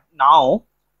 and now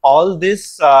all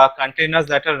these containers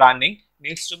that are running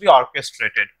needs to be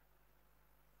orchestrated.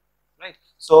 Right.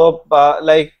 So,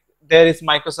 like there is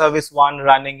microservice 1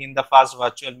 running in the first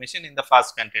virtual machine in the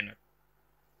first container.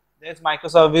 There is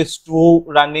microservice 2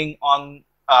 running on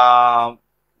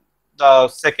the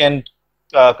second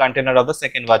container of the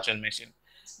second virtual machine.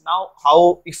 Now,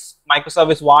 how if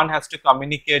microservice 1 has to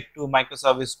communicate to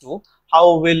microservice 2,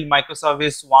 how will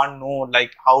microservice 1 know,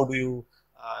 like how do you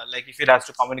like if it has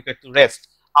to communicate to REST,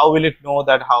 how will it know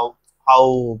that how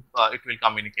it will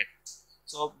communicate?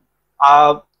 So,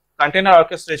 container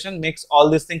orchestration makes all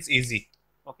these things easy.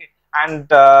 Okay, and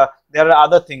there are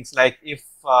other things like if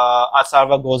a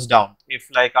server goes down, if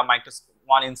like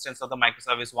one instance of the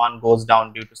microservice 1 goes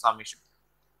down due to some issue,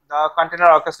 the container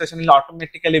orchestration will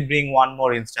automatically bring one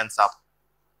more instance up.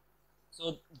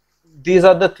 So these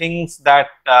are the things that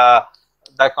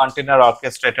the container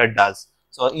orchestrator does.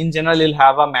 So in general, you'll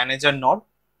have a manager node,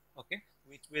 okay,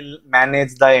 which will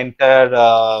manage the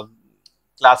entire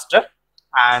cluster,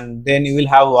 and then you will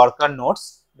have worker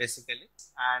nodes basically,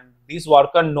 and these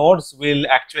worker nodes will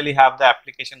actually have the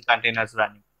application containers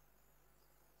running,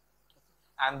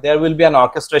 and there will be an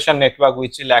orchestration network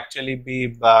which will actually be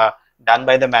done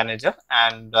by the manager,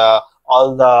 and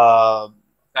all the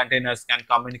containers can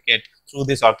communicate through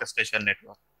this orchestration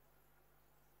network.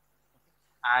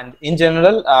 And in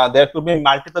general, there could be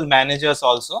multiple managers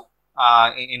also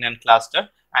in a cluster,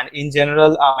 and in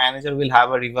general, a manager will have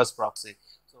a reverse proxy.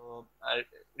 So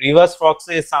reverse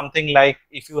proxy is something like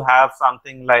if you have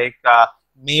something like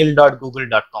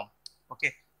mail.google.com,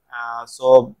 okay,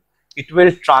 so it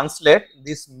will translate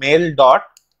this mail dot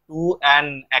to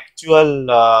an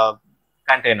actual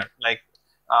container, like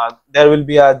there will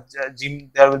be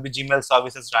Gmail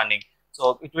services running,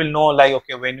 so it will know, like,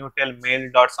 okay, when you tell mail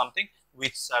dot something,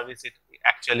 which service it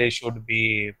actually should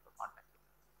be contacted.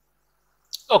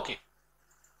 Okay.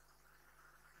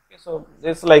 Okay, so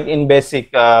this like in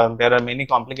basic, there are many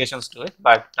complications to it,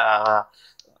 but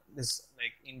this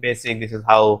like in basic, this is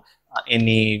how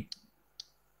any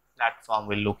platform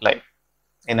will look like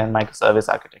in a microservice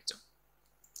architecture.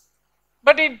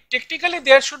 But technically,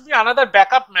 there should be another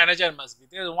backup manager. Must be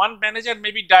there. One manager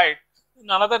maybe died,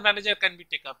 another manager can be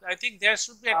take up. I think there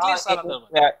should be at least another one.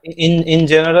 Yeah, in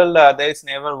general, there is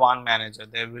never one manager.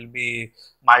 There will be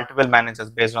multiple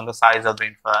managers based on the size of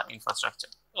the infrastructure.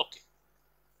 Okay.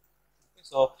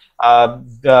 So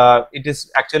it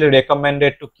is actually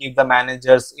recommended to keep the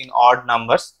managers in odd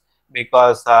numbers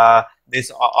because these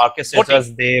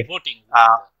orchestrators voting.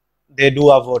 They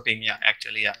do a voting. Yeah,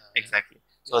 actually, yeah, exactly.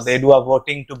 So Yes. they do a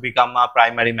voting to become a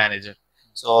primary manager.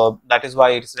 So that is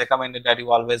why it's recommended that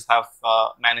you always have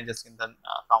managers in the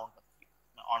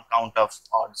count of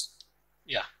odds.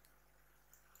 Yeah.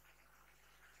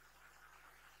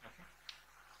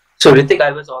 So Ritwik,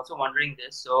 I was also wondering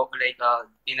this. So like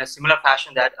in a similar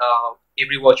fashion that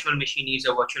every virtual machine needs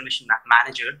a virtual machine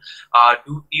manager,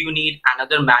 do you need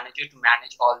another manager to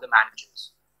manage all the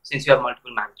managers since you have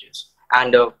multiple managers?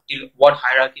 And till what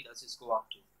hierarchy does this go up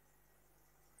to?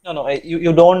 No,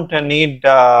 you don't need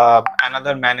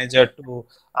another manager to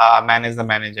manage the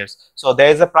managers. So there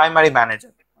is a primary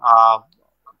manager.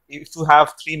 If you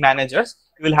have three managers,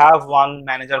 you will have one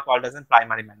manager called as a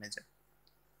primary manager.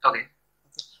 Okay.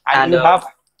 And you have,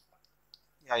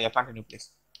 yeah, continue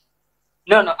please.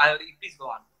 No, please go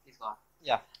on. Please go on.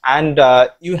 Yeah, and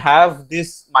you have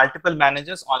these multiple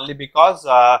managers only because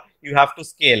you have to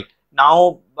scale.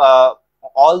 Now,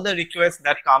 all the requests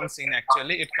that comes in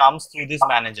actually, it comes through these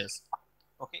managers.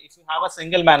 Okay, if you have a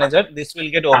single manager, this will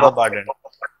get overburdened.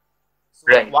 So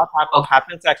Right. what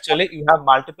happens actually, you have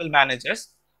multiple managers,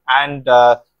 and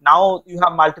now you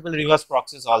have multiple reverse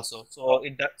proxies also. So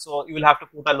so you will have to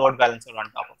put a load balancer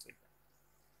on top of it.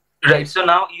 Right. So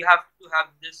now you have to have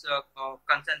this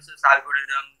consensus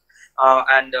algorithm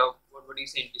and what do you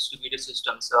say, distributed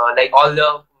systems. Like all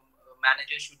the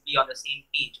managers should be on the same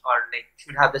page, or like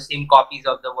should have the same copies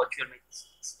of the virtual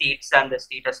states and the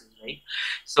statuses, right?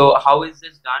 So how is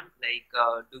this done? Like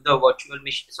do the virtual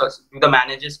machine, so do the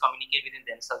managers communicate within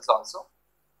themselves also?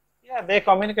 Yeah, they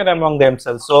communicate among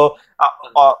themselves. So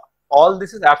all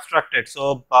this is abstracted.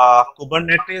 So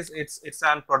Kubernetes, it's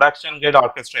an production grade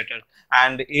orchestrator,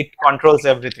 and it controls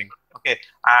everything. Okay,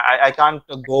 I can't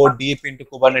go deep into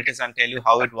Kubernetes and tell you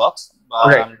how it works.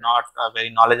 Right. I'm not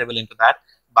very knowledgeable into that,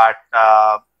 but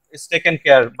it's taken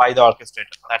care by the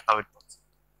orchestrator. That's how it works.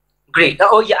 Great.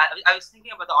 Oh yeah, I was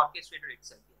thinking about the orchestrator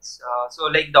itself. Yes. So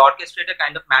like the orchestrator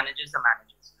kind of manages the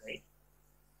managers, right?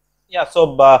 Yeah.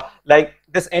 So like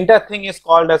this entire thing is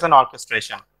called as an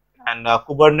orchestration, and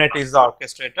Kubernetes is the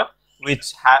orchestrator,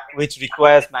 which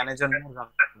requires manager nodes.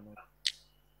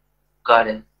 Got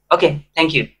it. Okay.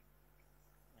 Thank you.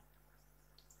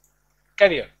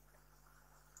 Carry on.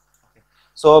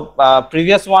 So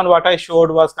previous one, what I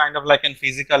showed was kind of like a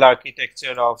physical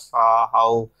architecture of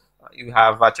how you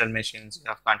have virtual machines, you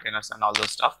have containers and all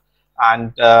those stuff.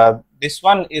 And this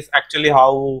one is actually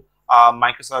how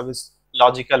microservice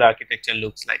logical architecture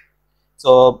looks like.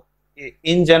 So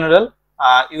in general,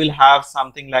 you will have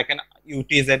something like an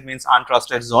UTZ, means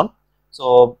untrusted zone.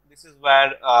 So this is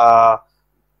where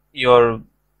your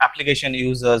application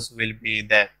users will be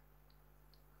there.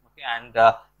 Okay, and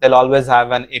they'll always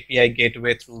have an API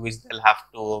gateway through which they'll have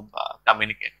to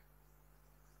communicate.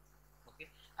 Okay,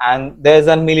 and there's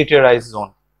a militarized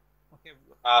zone, okay,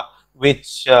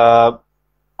 which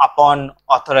upon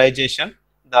authorization,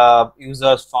 the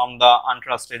users from the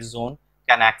untrusted zone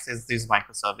can access these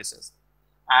microservices.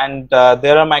 And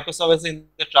there are microservices in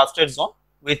the trusted zone,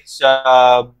 which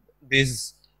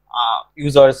these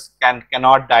users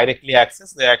cannot directly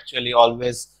access. They are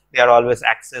always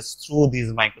accessed through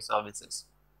these microservices.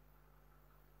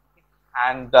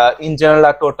 And in general,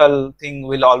 a total thing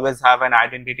will always have an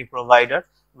identity provider,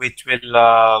 which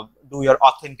will do your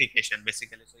authentication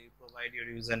basically. So you provide your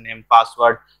username,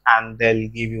 password, and they'll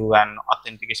give you an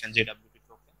authentication JWT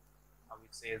token,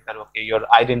 which says that okay, your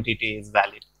identity is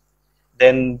valid.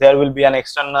 Then there will be an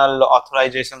external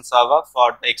authorization server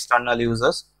for the external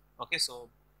users. Okay, so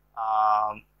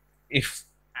if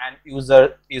an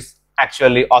user is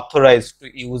actually authorized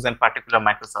to use a particular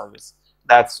microservice,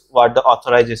 that's what the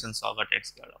authorization server takes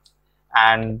care of.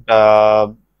 And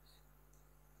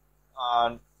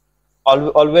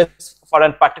always for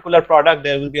a particular product,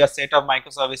 there will be a set of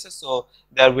microservices. So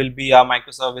there will be a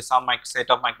microservice,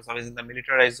 set of microservices in the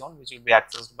militarized zone, which will be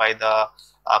accessed by the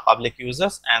public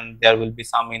users, and there will be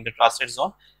some in the trusted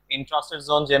zone. In trusted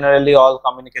zone, generally all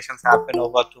communications happen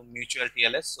over to mutual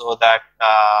TLS, so that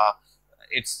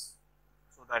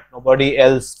that nobody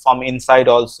else from inside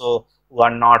also who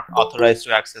are not authorized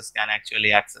to access can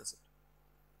actually access it.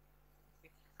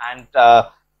 And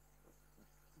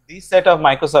these set of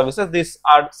microservices, these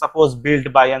are suppose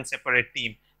built by a separate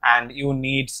team, and you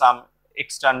need some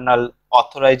external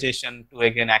authorization to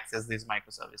again access these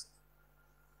microservices.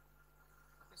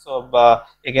 So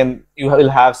again, you will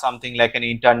have something like an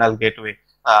internal gateway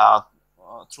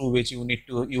through which you need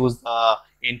to use the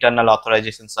internal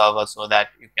authorization server so that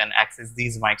you can access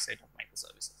these set of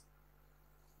microservices.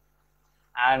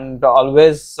 And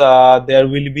always there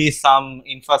will be some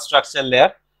infrastructure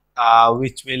layer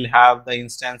which will have the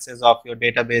instances of your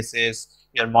databases,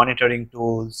 your monitoring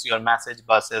tools, your message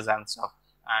buses and stuff,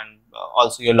 and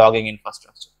also your logging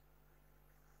infrastructure.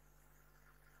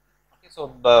 Okay,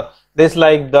 so this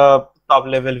like the top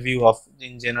level view of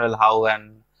in general how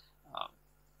an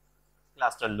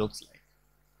cluster looks like.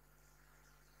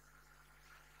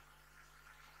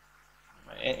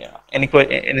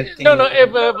 Anything? No,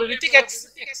 Ritwik,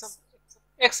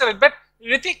 excellent. But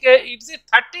Ritwik, it's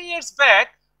 30 years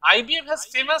back, IBM has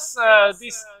famous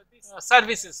these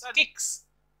services, Kicks.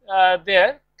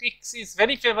 There, Kicks is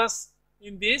very famous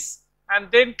in this, and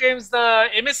then comes the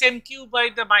MSMQ by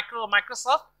the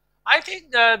Microsoft. I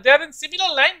think they are in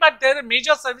similar line, but they are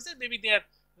major services. Maybe they are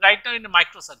right now in the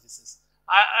microservices.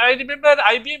 I remember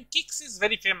IBM Kicks is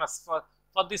very famous for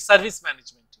this service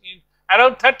management. In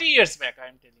around 30 years back, I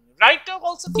am telling you. Right now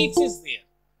also Kicks is there.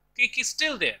 Kick is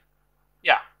still there.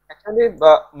 Yeah. Actually,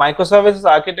 microservices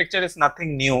architecture is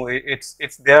nothing new.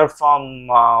 It's there from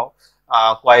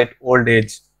quite old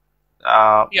age.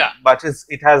 Yeah. But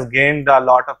it has gained a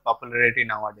lot of popularity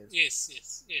nowadays.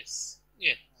 Yes.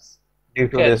 Due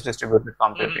to this distributed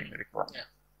computing requirement.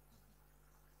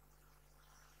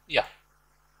 Yeah.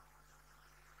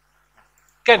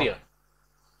 Carry on.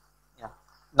 Yeah.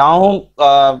 Now,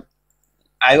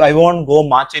 I won't go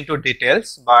much into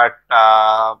details, but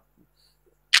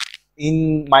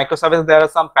in microservices there are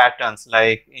some patterns,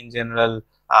 like in general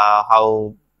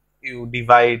how you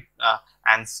divide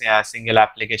and a single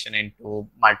application into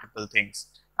multiple things.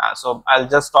 So I'll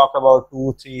just talk about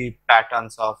 2-3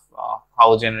 patterns of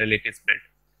how generally it is built.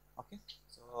 Okay,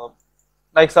 so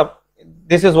like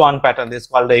this is one pattern. This is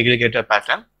called the aggregator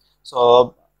pattern.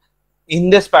 So in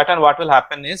this pattern, what will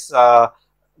happen is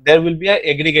there will be an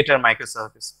aggregator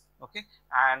microservice. Okay,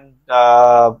 and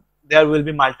there will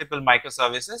be multiple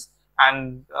microservices,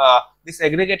 and this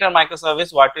aggregator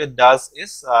microservice, what it does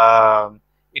is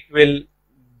it will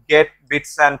get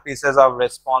bits and pieces of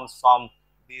response from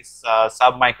these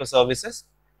sub microservices,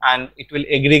 and it will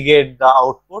aggregate the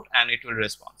output and it will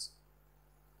respond.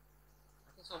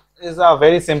 Okay, so this is a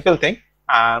very simple thing,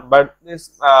 but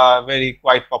this very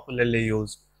quite popularly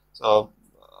used. So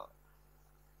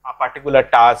a particular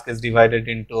task is divided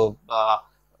into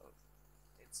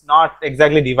it's not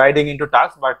exactly dividing into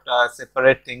tasks, but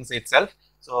separate things itself.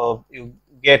 So you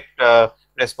get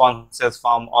responses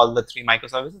from all the 3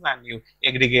 microservices, and you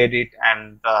aggregate it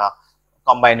and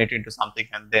combine it into something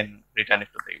and then return it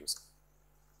to the user.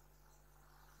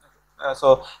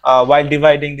 So while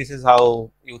dividing, this is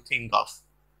how you think of.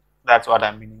 That's what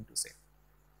I'm meaning to say.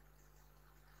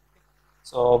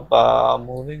 So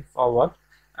moving forward,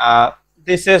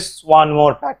 this is one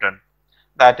more pattern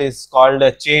that is called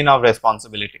a chain of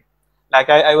responsibility. Like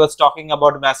I was talking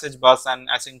about message bus and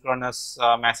asynchronous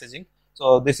messaging.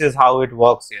 So this is how it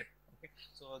works here. Okay.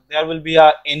 So there will be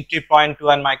a entry point to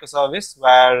a microservice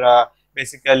where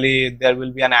basically there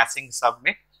will be an async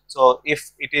submit. So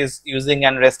if it is using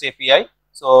an REST API,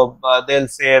 so they'll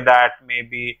say that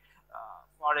maybe,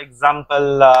 for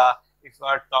example, if you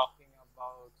are talking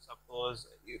about, suppose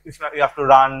if you have to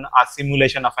run a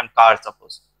simulation of a car,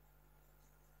 suppose.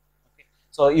 Okay.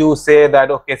 So you say that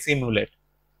okay, simulate,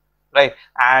 right?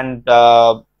 And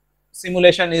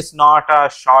simulation is not a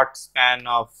short span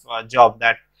of job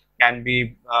that can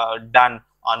be done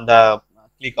on the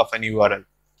click of an URL.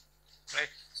 Right.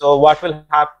 So what will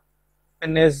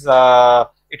happen is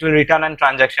it will return a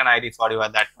transaction ID for you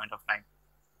at that point of time.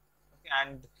 Okay.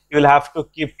 And you will have to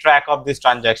keep track of this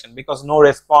transaction because no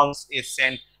response is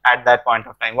sent at that point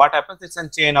of time. What happens? It's a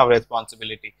chain of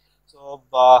responsibility. So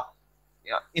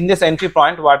in this entry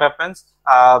point, what happens?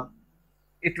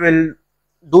 It will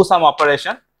do some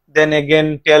operation, then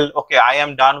again tell, okay, I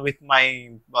am done with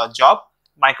my job.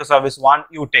 Microservice 1,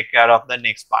 you take care of the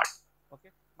next part. Okay.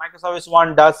 Microservice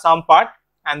 1 does some part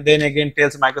and then again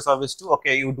tells microservice 2,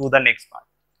 okay, you do the next part.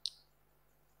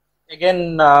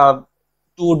 Again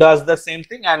 2 does the same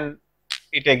thing and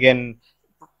it again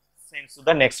sends to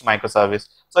the next microservice.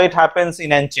 So it happens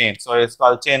in a chain. So it's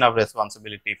called chain of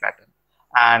responsibility pattern.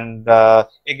 and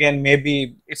again,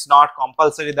 maybe it's not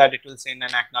compulsory that it will send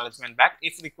an acknowledgement back.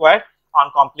 If required, on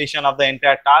completion of the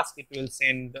entire task, it will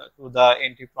send to the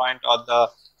entry point or the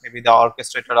maybe the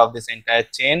orchestrator of this entire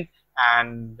chain,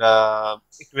 and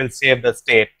it will save the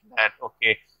state that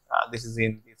okay, this is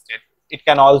in this state. It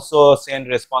can also send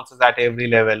responses at every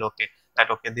level. Okay,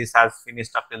 that okay, this has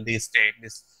finished up till this state.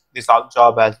 This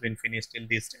job has been finished till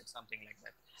this state, something like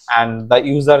that. And the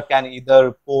user can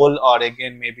either poll, or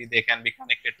again maybe they can be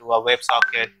connected to a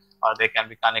WebSocket, or they can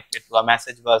be connected to a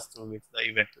message bus through which the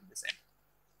event will be sent.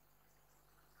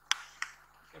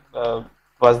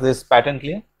 Was this pattern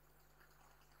clear?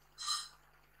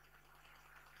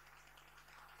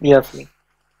 Yes. Okay.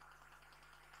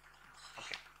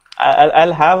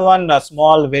 I'll have one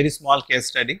small, very small case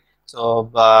study. So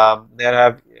there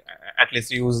have at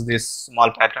least use this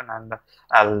small pattern, and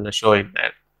I'll show it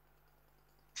there.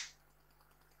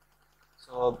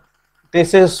 So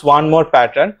this is one more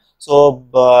pattern. So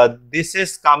this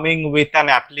is coming with an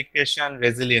application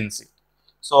resiliency.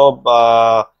 So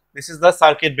this is the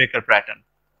circuit breaker pattern.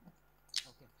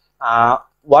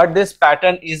 What this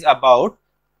pattern is about,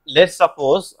 let's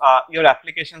suppose your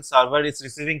application server is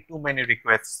receiving too many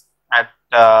requests at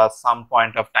some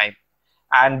point of time,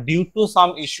 and due to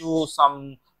some issue,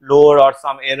 some load or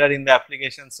some error in the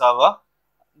application server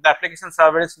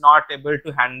is not able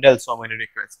to handle so many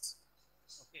requests.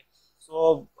 Okay.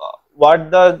 So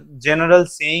what the general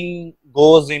saying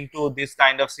goes into this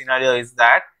kind of scenario is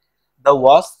that the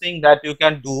worst thing that you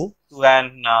can do to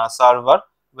an server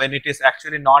when it is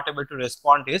actually not able to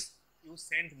respond is you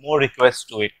send more requests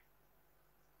to it,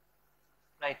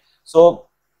 right? So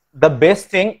the best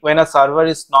thing when a server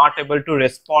is not able to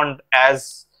respond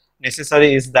as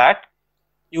necessary is that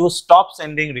you stop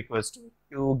sending requests to it.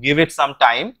 You give it some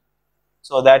time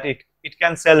so that it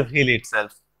can self heal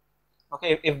itself.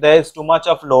 Okay, if there is too much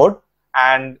of load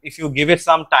and if you give it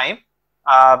some time,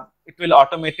 it will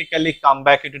automatically come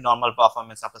back into normal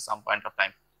performance after some point of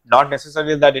time. Not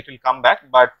necessarily that it will come back,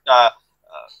 but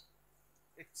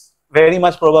it's very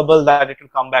much probable that it will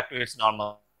come back to its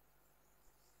normal.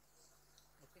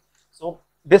 Okay. So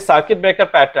this circuit breaker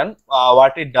pattern,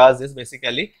 what it does is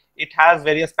basically it has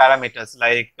various parameters,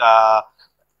 like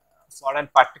for a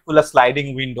particular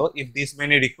sliding window, if these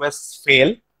many requests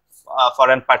fail for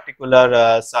a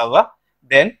particular server,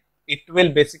 then it will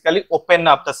basically open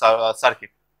up the circuit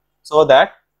so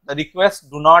that the requests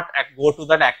do not go to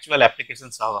the actual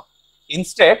application server.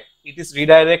 Instead, it is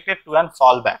redirected to a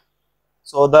fallback.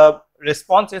 So the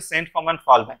response is sent from a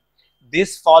fallback.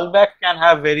 This fallback can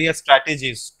have various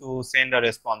strategies to send a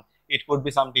response. It could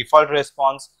be some default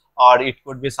response, or it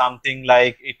could be something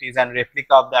like it is a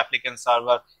replica of the applicant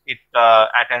server. It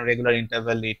at a regular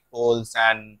interval it polls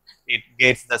and it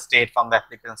gets the state from the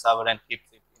applicant server and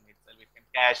keeps it in itself. It can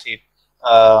cache it.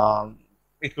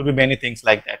 It could be many things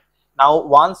like that. Now,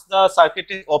 once the circuit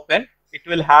is open, it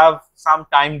will have some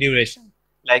time duration.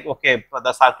 Like, okay,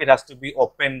 the circuit has to be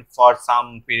open for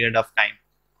some period of time.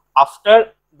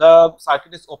 After the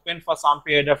circuit is open for some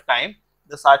period of time,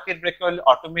 the circuit breaker will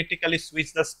automatically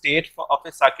switch the state of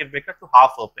a circuit breaker to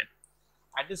half open.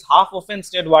 At this half open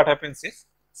state, what happens is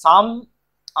some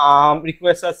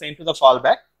requests are sent to the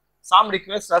fallback, some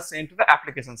requests are sent to the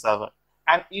application server,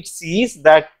 and it sees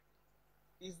that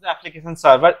is the application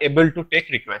server able to take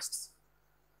requests.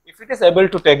 If it is able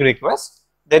to take requests,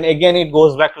 then again it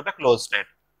goes back to the closed state.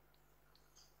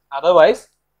 Otherwise,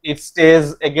 it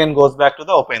stays again, goes back to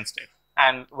the open state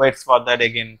and waits for that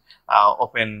again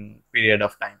open period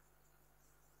of time.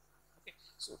 Okay.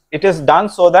 So it is done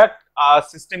so that our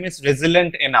system is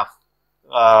resilient enough.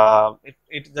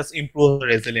 It just improves the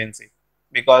resiliency,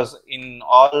 because in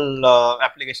all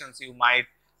applications you might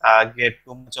get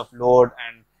too much of load,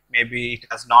 and maybe it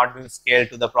has not been scaled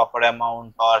to the proper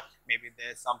amount, or maybe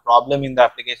there is some problem in the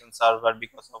application server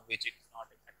because of which it is not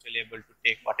actually able to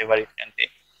take whatever it can take.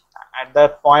 At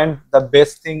that point, the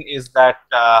best thing is that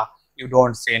you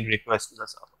don't send requests to the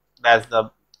server. That's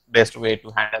the best way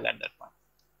to handle at that point.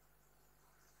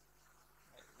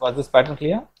 Was this pattern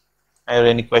clear? Are there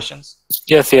any questions?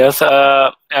 Yes.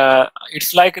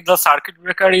 It's like the circuit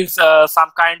breaker is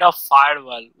some kind of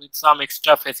firewall with some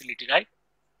extra facility, right?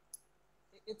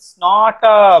 It's not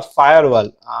a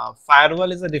firewall.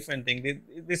 Firewall is a different thing.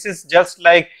 This is just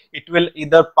like it will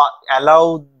either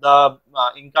allow the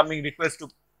incoming request to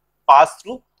pass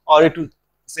through, or it will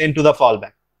send to the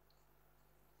fallback.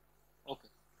 Okay.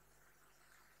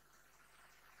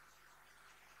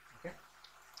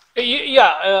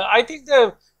 Yeah, I think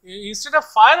the instead of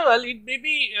firewall, it may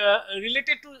be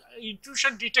related to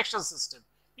intrusion detection system.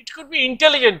 It could be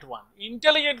intelligent one,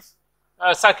 intelligent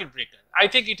circuit breaker. I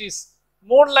think it is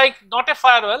more like not a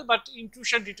firewall but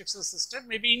intrusion detection system,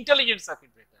 maybe intelligent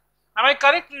circuit breaker. Am I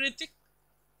correct, Ritwik?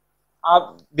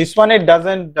 This one, it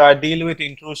doesn't deal with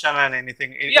intrusion and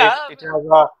anything. Yeah. It has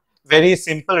a very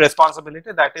simple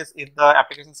responsibility, that is, if the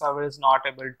application server is not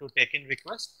able to take in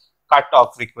request, cut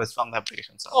off request from the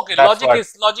application server. Okay, That's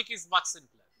logic is much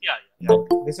simpler. Yeah.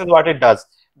 this is what it does,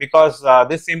 because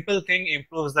this simple thing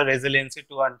improves the resiliency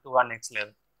to a next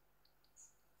level.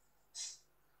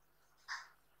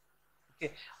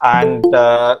 Okay. And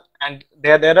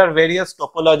there are various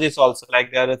topologies also,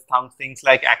 like there is some things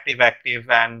like active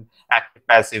and active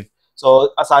passive.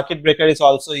 So a circuit breaker is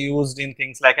also used in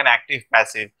things like an active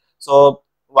passive. So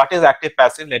what is active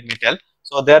passive? Let me tell.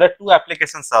 So there are two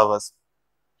application servers,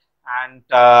 and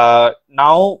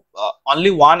now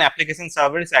only one application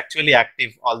server is actually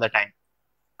active all the time,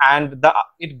 and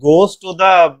it goes to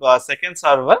the second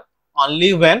server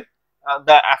only when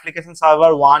the application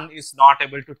server one is not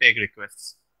able to take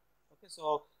requests. Okay,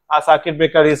 so a circuit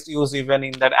breaker is used even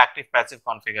in that active passive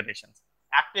configurations.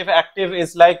 Active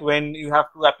is like when you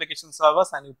have two application servers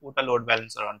and you put a load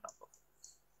balancer on top of it.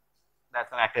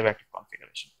 That's an active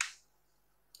configuration.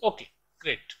 Okay,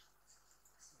 great.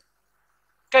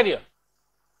 Carry on.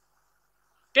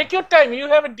 Take your time. You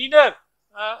have a dinner.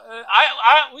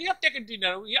 We have taken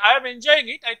dinner. I am enjoying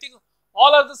it. I think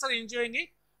all others are enjoying it.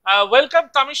 Welcome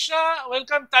Tamisha.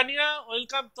 Welcome Tanya.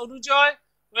 Welcome Tanujoy.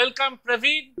 Welcome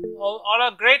Praveen. All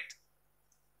are great.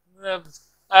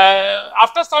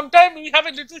 After some time, we have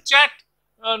a little chat.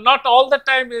 Not all the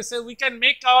time. So we can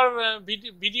make our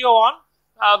video on.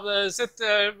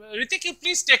 Ritwik, you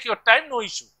please take your time. No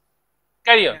issue.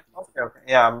 Carry on. Okay.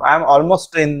 Yeah, I'm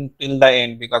almost in till the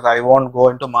end because I won't go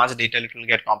into much detail. It will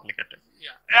get complicated.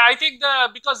 Yeah, I think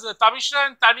because Tamisha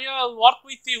and Tanya work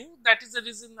with you, that is the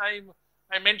reason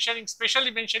I'm mentioning,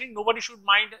 specially mentioning. Nobody should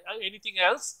mind anything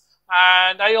else.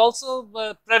 And I also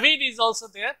Praveen is also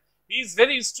there. He is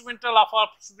very instrumental of our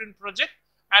student project,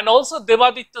 and also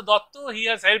Devaditya Datto. He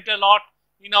has helped a lot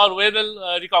in our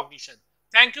wearable recognition.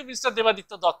 Thank you, Mr.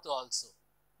 Devaditya Datto. Also,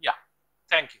 yeah,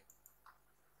 thank you.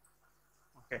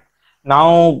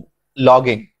 Now,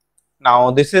 logging.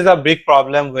 Now, this is a big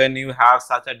problem when you have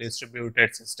such a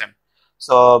distributed system.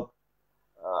 So,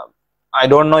 I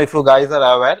don't know if you guys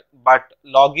are aware, but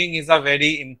logging is a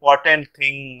very important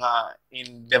thing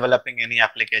in developing any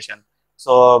application.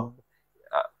 So,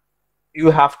 you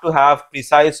have to have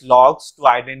precise logs to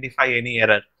identify any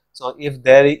error. So, if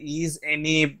there is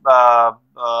any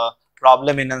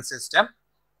problem in a system,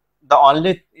 the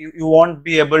only you won't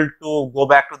be able to go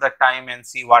back to the time and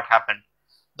see what happened.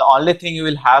 The only thing you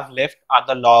will have left are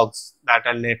the logs that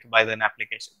are left by an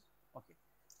application. Okay.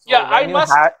 So yeah, I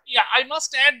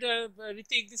must add,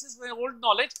 Ritwik, this is my old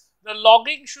knowledge. The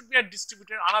logging should be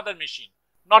distributed on another machine,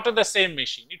 not on the same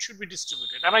machine. It should be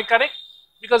distributed. Am I correct?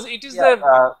 Because it is that's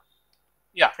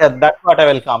what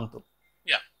I will come to.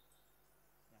 Yeah.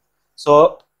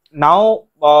 So now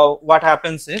what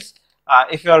happens is,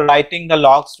 if you are writing the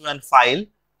logs to a file,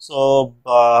 so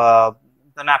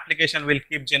an application will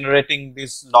keep generating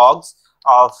these logs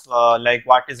of like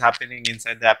what is happening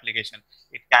inside the application.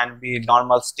 It can be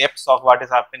normal steps of what is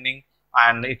happening,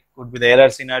 and it could be the error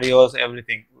scenarios.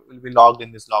 Everything will be logged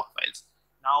in these log files.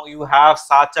 Now you have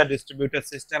such a distributed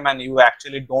system, and you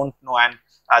actually don't know, and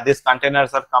these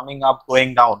containers are coming up,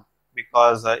 going down,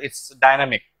 because it's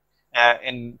dynamic.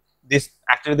 In this,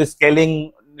 actually, the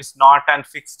scaling is not a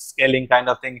fixed scaling kind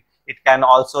of thing. It can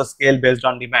also scale based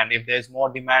on demand. If there is more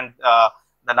demand,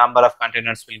 the number of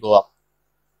containers will go up.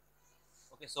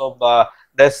 Okay, so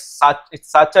it's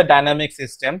such a dynamic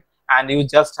system, and you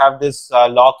just have this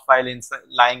log file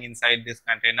lying inside this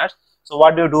containers. So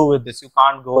what do you do with this? You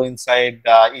can't go inside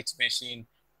each machine,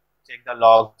 check the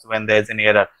logs when there is an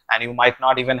error, and you might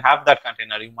not even have that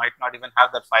container. You might not even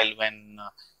have that file when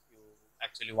you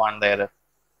actually want the error.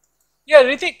 Yeah,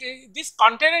 Ritwik, this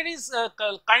container is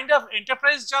kind of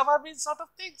enterprise Java means sort of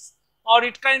things, or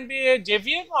it can be a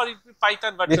JVM, or it be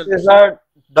Python virtual. This is a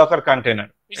Docker container.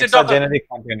 It's a generic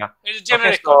container. It's a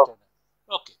generic container.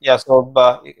 Okay. Yeah. So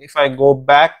if I go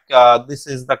back, this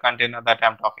is the container that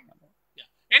I'm talking about. Yeah.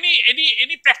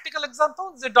 Any practical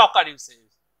example? The Docker you say.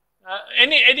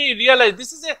 Any realize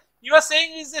this is you are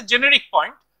saying is a generic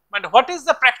point, but what is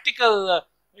the practical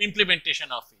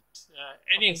implementation of it?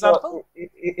 Any example? So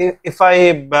if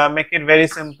I make it very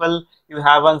simple, you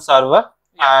have one server,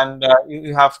 and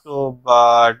you have to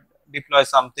deploy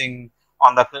something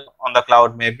on the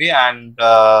cloud maybe, and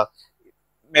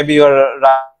maybe you are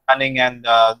running an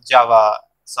Java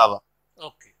server.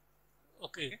 Okay.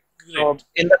 Great. So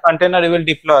in the container, you will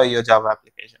deploy your Java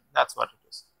application. That's what it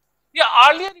is. Yeah,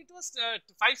 earlier it was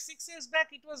 5-6 years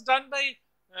back. It was done by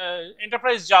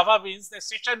enterprise Java beans, the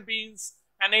session beans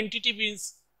and entity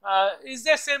beans. Is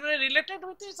there semi related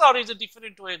with this, or is it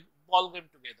different way ball game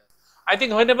together? I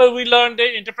think whenever we learn the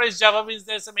enterprise Java beans,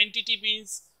 there's some entity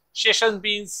beans, session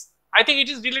beans. I think it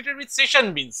is related with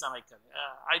session beans, Michael.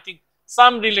 I think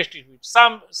some related with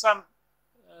some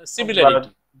But similarity.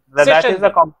 that is Session a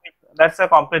bean. complete, that's a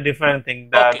complete different thing.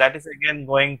 Okay. That is again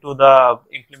going to the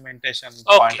implementation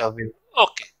point Okay. of view.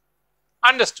 Okay.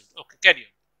 Understood. Okay. Carry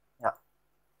on. Yeah.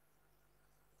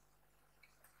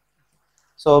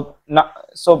 So now,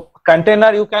 so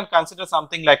container you can consider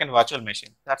something like a virtual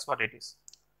machine. That's what it is.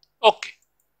 Okay.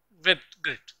 Great.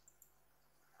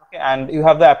 Okay, and you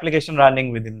have the application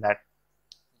running within that.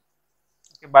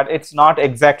 Okay, but it's not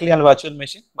exactly a virtual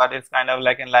machine, but it's kind of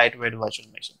like a lightweight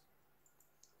virtual machine.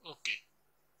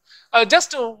 Okay.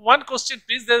 Just one question,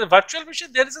 please. There is a virtual machine.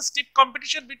 There is a stiff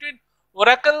competition between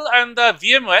Oracle and the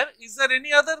VMware. Is there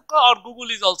any other, or Google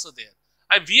is also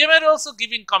there? VMware also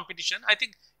giving competition. I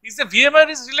think is the VMware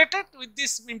is related with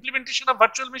this implementation of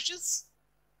virtual machines.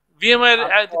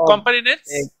 VMware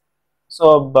components.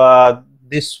 So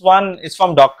this one is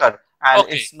from Docker, and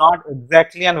Okay. it's not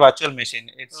exactly a virtual machine.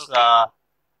 It's Okay.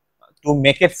 to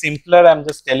make it simpler. I'm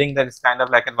just telling that it's kind of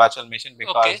like a virtual machine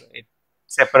because Okay. it's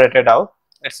separated out.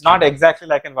 It's not exactly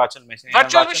like a virtual machine.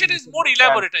 Virtual machine is more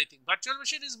elaborate, I think. Virtual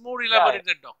machine is more elaborate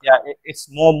than Docker. Yeah, it's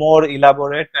more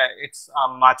elaborate. It's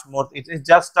much more. It's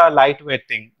just a lightweight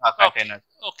thing, a container.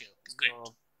 Okay. Great.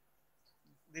 So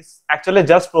this actually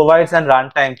just provides a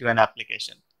runtime to an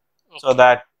application, so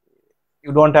that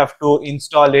you don't have to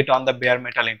install it on the bare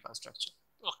metal infrastructure.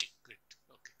 Okay, great.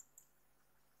 Okay.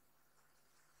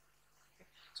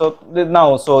 So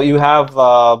now, so you have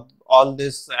all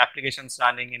these applications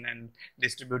running in a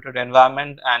distributed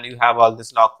environment, and you have all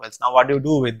these log files. Now, what do you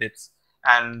do with this?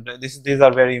 And these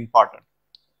are very important.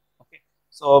 Okay,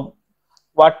 so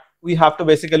what we have to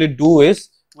basically do is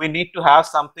we need to have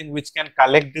something which can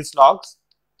collect these logs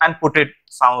and put it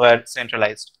somewhere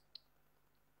centralized,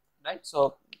 right?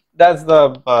 So that's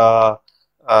the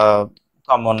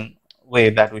common way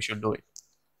that we should do it.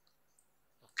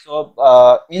 So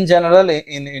in general,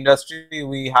 in industry,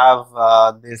 we have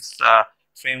this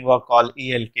framework called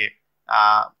ELK,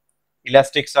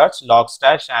 Elasticsearch,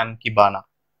 Logstash, and Kibana.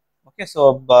 Okay,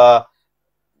 so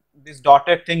this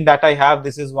dotted thing that I have,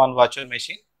 this is one virtual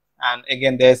machine, and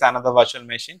again there is another virtual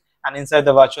machine, and inside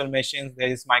the virtual machines there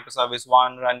is microservice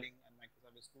 1 running and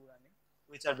microservice 2 running,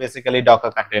 which are basically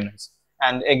Docker containers,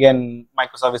 and again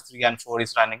microservice 3 and 4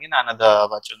 is running in another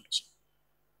virtual machine,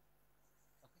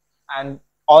 and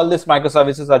all these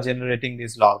microservices are generating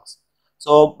these logs.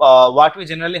 So what we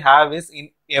generally have is in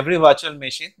every virtual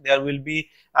machine there will be,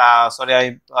 sorry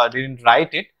I didn't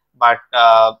write it, but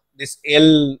this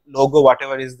L logo,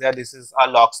 whatever is there, this is a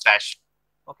log stash.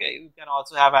 Okay, you can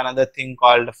also have another thing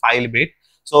called file bit.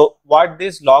 So what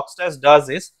this log stash does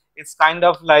is it's kind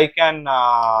of like an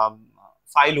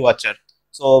file watcher.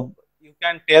 So you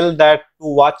can tell that to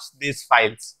watch these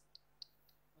files.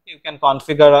 Okay, you can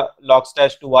configure a log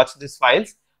stash to watch these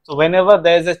files. So whenever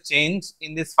there is a change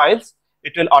in these files,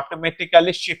 it will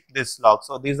automatically shift this log.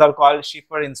 So these are called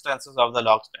shipper instances of the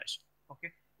log stash.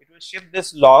 Okay, it will shift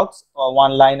these logs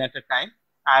one line at a time,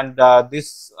 and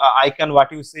this icon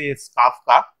what you see is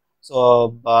Kafka.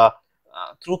 So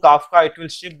through Kafka it will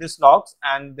shift these logs,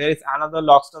 and there is another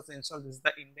log stash instance. This is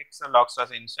the indexer log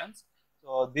stash instance.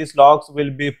 So these logs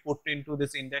will be put into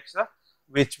this indexer,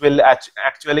 which will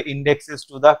actually indexes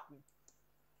to the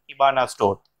Kibana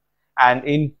store. And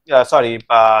in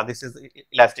this is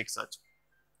Elasticsearch.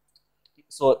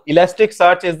 So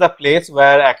Elasticsearch is the place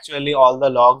where actually all the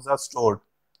logs are stored.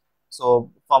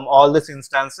 So from all these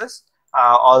instances,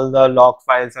 all the log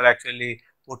files are actually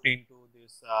put into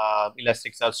this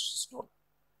Elasticsearch store.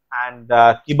 And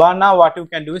Kibana, what you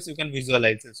can do is you can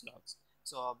visualize these logs.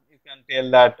 So you can tell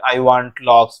that I want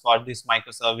logs for this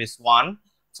microservice 1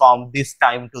 from this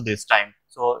time to this time.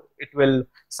 So it will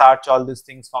search all these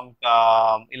things from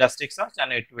Elasticsearch,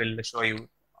 and it will show you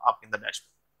up in the dashboard.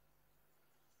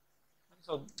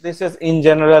 So this is in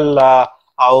general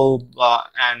how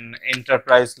an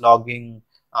enterprise logging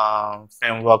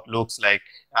framework looks like.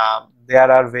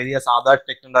 There are various other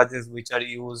technologies which are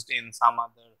used in some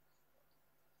other,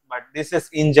 but this is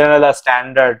in general a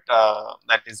standard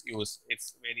that is used.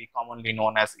 It's very commonly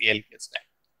known as ELK stack.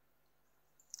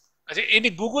 Any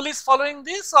Google is following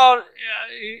this, or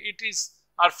it is,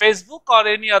 or Facebook, or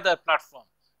any other platform?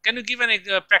 Can you give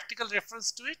a practical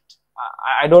reference to it?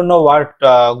 I don't know what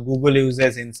Google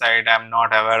uses inside. I'm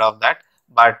not aware of that,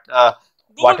 but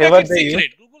Google whatever make it they secret.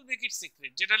 Use, Google make it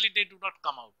secret. Generally, they do not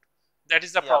come out. That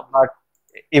is the problem. But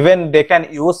even they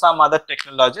can use some other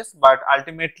technologies, but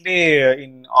ultimately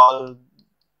in all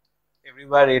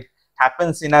everywhere it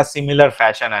happens in a similar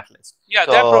fashion at least. Yeah,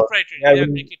 they're So proprietary. there They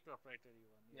will, make it proprietary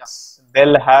one. yeah, Yes.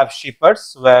 they'll have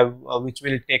shippers where which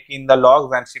will take in the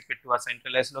logs and ship it to a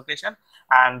centralized location,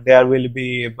 and there will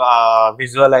be a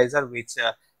visualizer which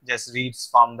just reads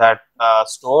from that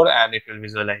store and it will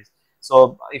visualize.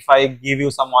 So if I give you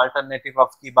some alternative of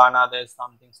Kibana, there's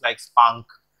some things like Spunk.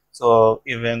 So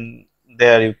even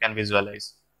there you can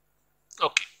visualize.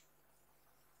 Okay.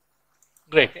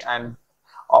 Great. Okay, and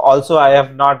also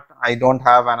I don't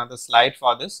have another slide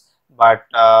for this, but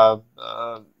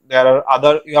there are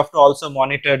other, you have to also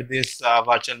monitor these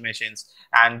virtual machines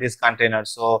and these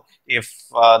containers. So if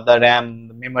the RAM,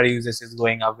 the memory usage is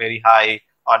going up very high,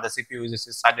 or the CPU usage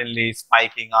is suddenly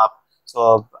spiking up,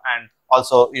 so, and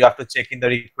also you have to check in the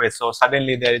request. So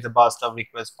suddenly there is a burst of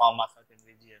requests from a certain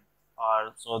region,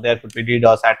 or so there could be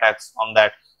DDoS attacks on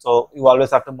that. So you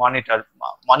always have to monitor.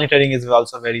 Monitoring is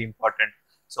also very important.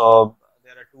 So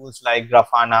there are tools like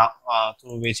Grafana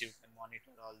through which you can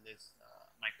monitor all these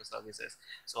microservices.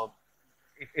 So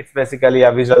it's basically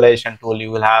a visualization tool.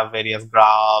 You will have various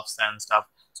graphs and stuff.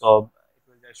 So it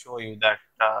will just show you that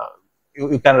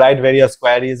you can write various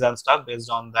queries and stuff. Based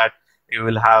on that, you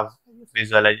will have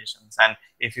visualizations. And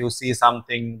if you see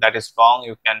something that is wrong,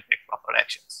 you can take proper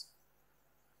actions.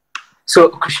 So,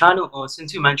 Krishanu,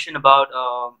 since you mentioned about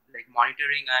like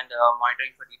monitoring and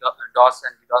monitoring for DOS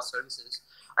and DDoS services,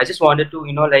 I just wanted to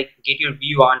like get your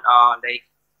view on like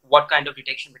what kind of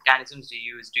detection mechanisms do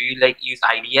you use? Do you like use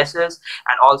IDSs,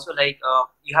 and also like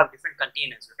you have different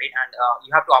containers, right? And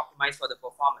you have to optimize for the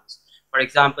performance. For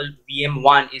example,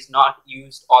 VM1 is not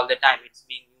used all the time; it's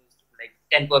being used like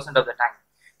 10% of the time.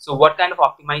 So, what kind of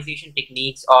optimization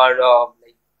techniques or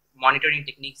like monitoring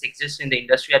techniques exist in the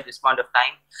industry at this point of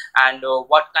time, and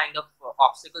what kind of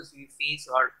obstacles do you face,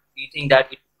 or do you think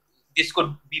that this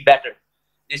could be better,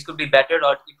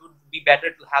 or it would be better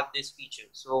to have this feature?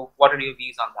 So what are your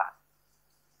views on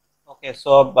that? Okay,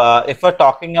 so if we're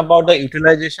talking about the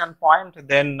utilization point,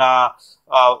 then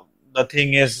the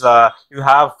thing is you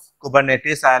have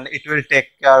Kubernetes and it will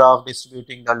take care of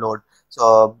distributing the load.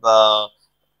 So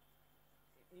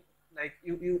like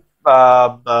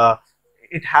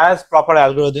it has proper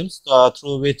algorithms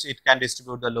through which it can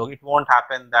distribute the load. It won't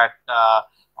happen that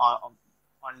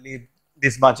only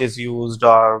this much is used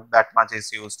or that much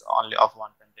is used only of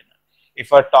one container. If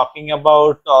we're talking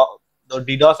about the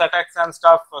DDoS attacks and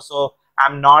stuff, so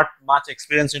I'm not much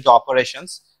experienced into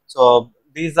operations. So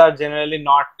these are generally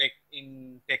not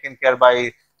taken care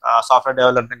by software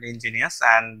development engineers,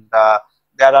 and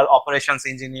there are operations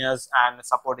engineers and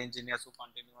support engineers who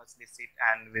continuously sit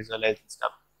and visualize and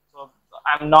stuff. So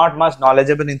I'm not much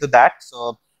knowledgeable into that.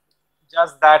 So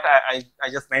just that I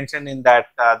just mentioned in that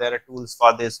there are tools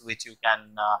for this which you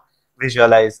can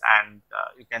visualize and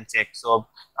you can check. So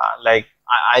like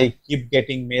I keep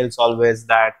getting mails always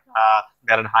that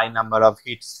there are high number of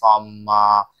hits from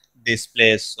this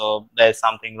place, so there's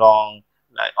something wrong,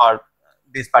 like, or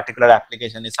this particular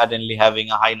application is suddenly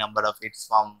having a high number of hits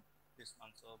from this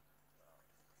one. So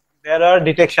there are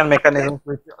detection mechanisms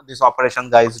which these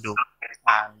operation guys do,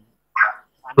 and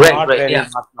I'm Right, not right, very yeah.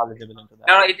 much knowledgeable into that.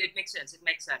 No, it makes sense. It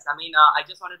makes sense. I mean, I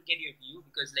just wanted to get your view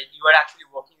because, like, you are actually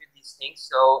working with these things.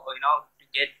 So, to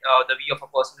get the view of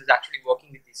a person who's actually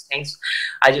working with these things,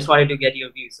 I just wanted to get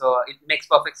your view. So, it makes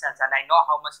perfect sense. And I know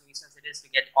how much nuisance it is to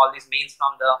get all these mails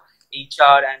from the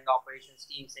HR and the operations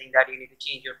team saying that you need to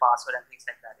change your password and things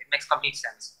like that. It makes complete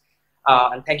sense.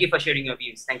 And thank you for sharing your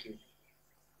views. Thank you.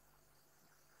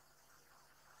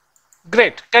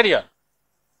 Great. Carry on.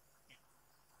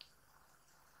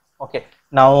 Okay,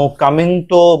 now coming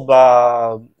to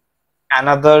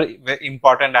another very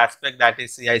important aspect, that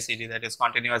is CI/CD, that is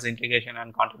continuous integration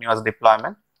and continuous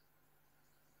deployment.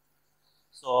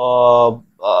 So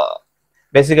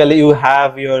basically you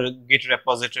have your Git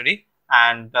repository,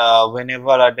 and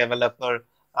whenever a developer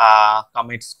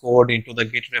commits code into the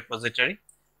Git repository,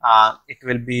 it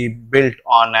will be built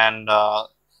on an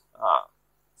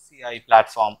CI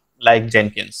platform like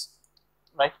Jenkins,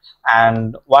 right?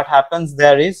 And what happens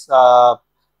there is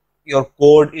your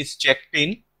code is checked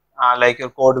in, like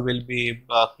your code will be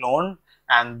cloned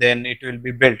and then it will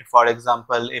be built. For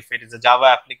example, if it is a Java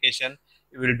application,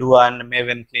 you will do an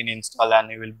Maven clean install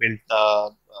and you will build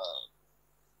the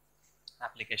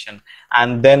application,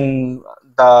 and then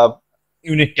the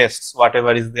unit tests,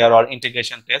 whatever is there, or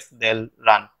integration tests, they'll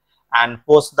run. And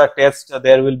post the test,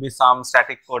 there will be some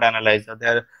static code analyzer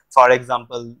there. For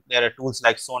example, there are tools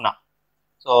like Sona.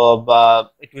 So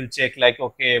it will check like,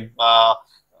 okay,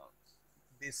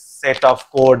 this set of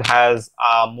code has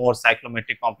more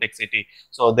cyclomatic complexity.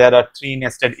 So there are 3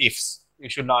 nested ifs. You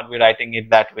should not be writing it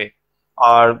that way.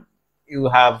 Or you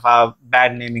have a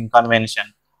bad naming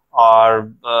convention,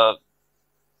 or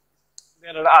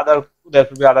there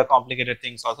could be other complicated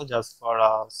things also, just for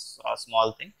a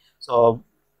small thing. So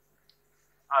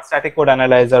a static code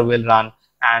analyzer will run,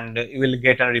 and you will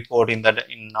get a report in the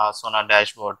Sonar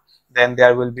dashboard. Then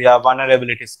there will be a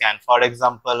vulnerability scan. For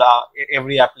example,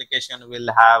 every application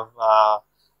will have uh,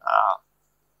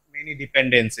 many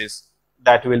dependencies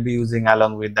that we'll be using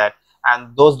along with that,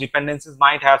 and those dependencies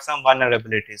might have some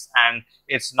vulnerabilities, and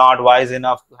it's not wise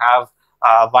enough to have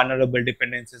vulnerable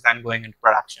dependencies and going into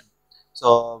production.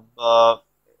 So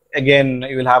again,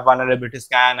 you will have vulnerability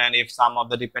scan, and if some of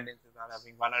the dependencies are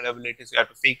having vulnerabilities, you have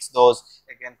to fix those,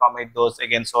 again commit those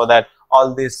again, so that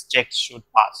all these checks should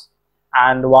pass.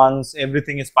 And once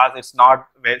everything is passed, it's not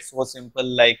very so simple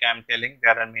like I'm telling.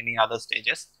 There are many other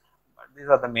stages, but these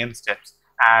are the main steps.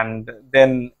 And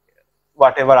then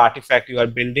whatever artifact you are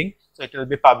building, so it will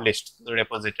be published to the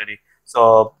repository.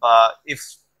 So if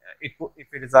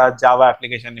it is a Java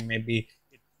application, it may be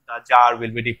the jar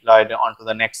will be deployed onto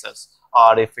the Nexus,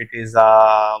 or if it is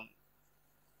a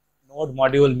node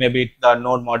module, maybe the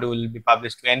node module will be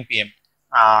published to npm,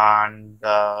 and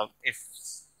if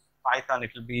Python, it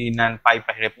will be in an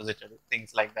PyPy repository,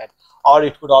 things like that. Or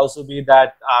it could also be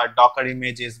that Docker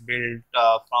image is built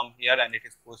from here and it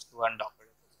is pushed to a Docker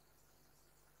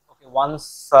repository. Okay,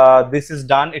 once this is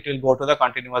done, it will go to the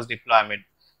continuous deployment.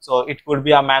 So it could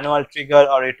be a manual trigger,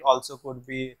 or it also could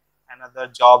be another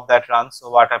job that runs. So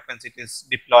what happens, it is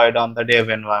deployed on the dev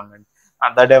environment,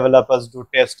 and the developers do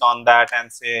test on that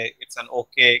and say it's an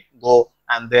okay, go,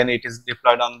 and then it is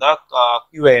deployed on the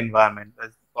QA environment,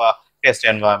 test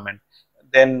environment.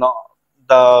 Then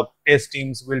the test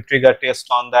teams will trigger test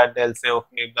on that. They'll say,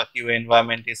 okay, the QA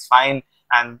environment is fine,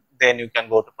 and then you can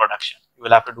go to production. You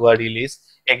will have to do a release.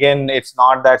 Again, it's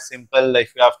not that simple.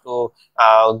 If you have to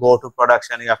go to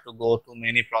production, you have to go to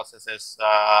many processes.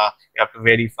 You have to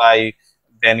verify,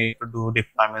 then you have to do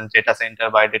deployments data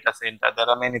center by data center. There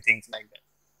are many things like that.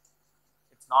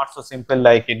 It's not so simple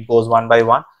like it goes one by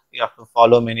one. You have to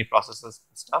follow many processes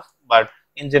and stuff, but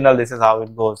in general, this is how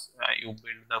it goes. You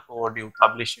build the code, you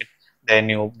publish it, then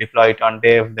you deploy it on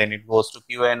dev, then it goes to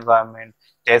QA environment,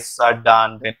 tests are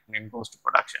done, then it goes to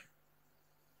production.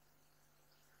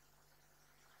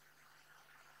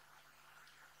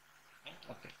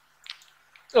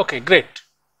 Okay, great.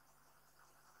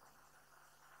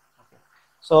 Okay.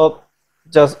 So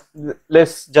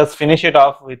let's just finish it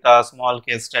off with a small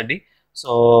case study.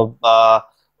 So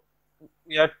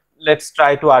let's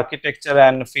try to architecture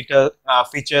and feature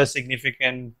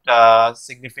significance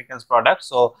product.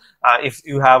 So if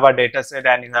you have a data set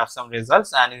and you have some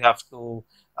results, and you have to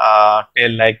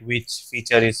tell like which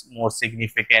feature is more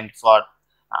significant for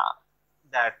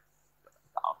that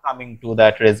coming to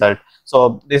that result.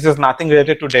 So this is nothing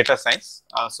related to data science.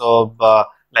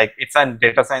 Like it's a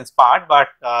data science part, but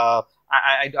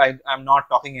I'm not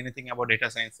talking anything about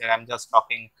data science here. I'm just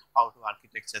talking how to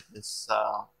architecture this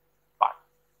part.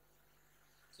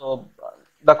 So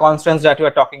the constraints that we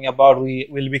are talking about, we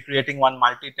will be creating one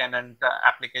multi-tenant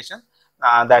application.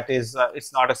 That is,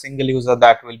 it's not a single user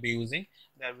that will be using.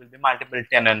 There will be multiple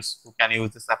tenants who can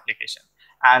use this application.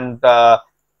 And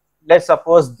let's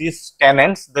suppose these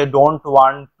tenants, they don't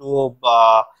want to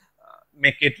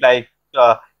make it like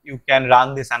you can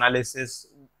run this analysis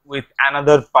with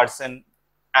another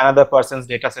person's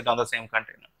data set on the same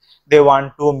container. They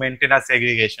want to maintain a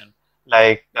segregation,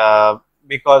 like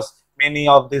because many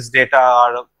of this data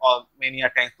are many a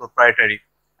times proprietary,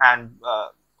 and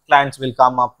clients will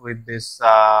come up with this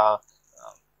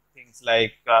things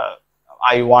like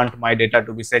I want my data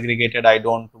to be segregated. I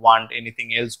don't want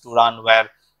anything else to run where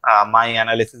my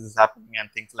analysis is happening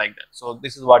and things like that. So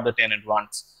this is what the tenant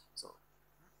wants. So,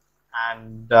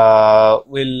 and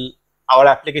our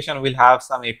application will have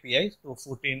some APIs to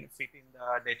fit in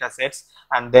the data sets,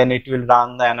 and then it will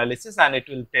run the analysis, and it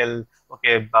will tell,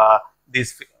 okay,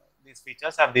 these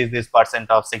features have this percent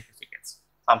of significance,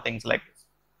 some things like this.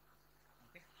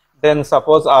 Okay. Then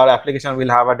suppose our application will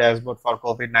have a dashboard for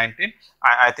COVID-19.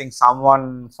 I think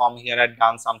someone from here had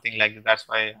done something like this. That's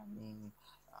why I'm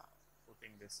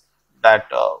putting this. That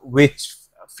which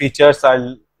features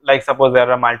are, like suppose there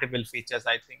are multiple features.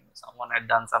 I think someone had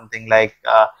done something like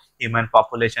human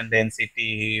population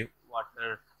density,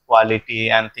 water quality,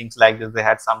 and things like this. They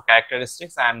had some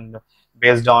characteristics, and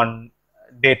based on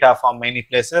data from many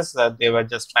places, they were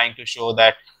just trying to show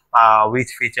that which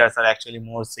features are actually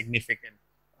more significant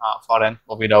for an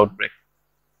COVID outbreak.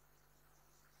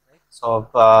 Right? So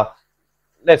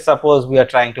let's suppose we are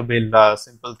trying to build a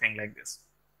simple thing like this,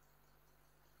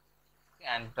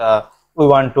 and we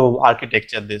want to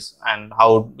architecture this, and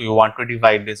how do you want to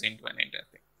divide this into an entire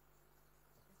thing.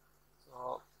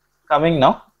 So coming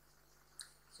now,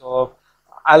 so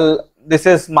this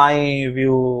is my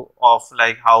view of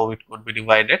like how it could be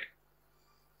divided.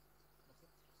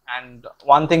 And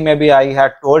one thing maybe I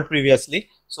had told previously,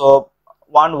 so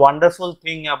one wonderful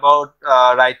thing about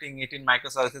writing it in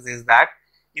microservices is that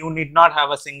you need not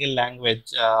have a single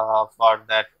language for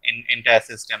that entire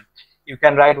system. You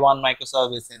can write one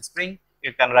microservice in Spring,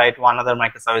 you can write one other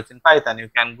microservice in Python, you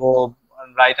can go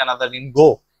and write another in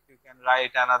Go, you can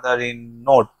write another in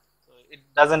Node. So it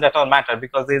doesn't at all matter,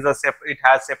 because there is a it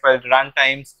has separate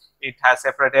runtimes, it has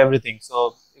separate everything.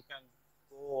 So you can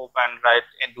go up and write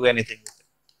and do anything with it.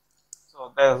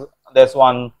 So there's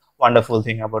one wonderful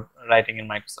thing about writing in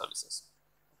microservices.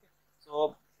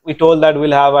 So we told that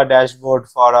we'll have a dashboard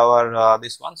for our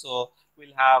this one. So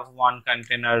we'll have one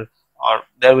container, or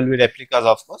there will be replicas,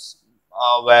 of course,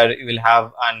 where you will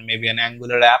have maybe an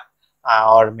Angular app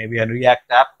or maybe a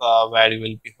React app where you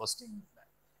will be hosting.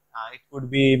 It could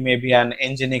be maybe an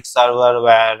Nginx server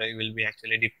where you will be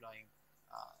actually deploying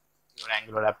your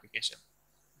Angular application.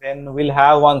 Then we'll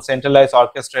have one centralized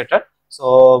orchestrator.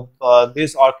 So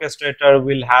this orchestrator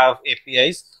will have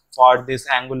APIs for this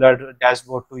Angular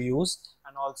dashboard to use,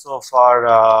 and also for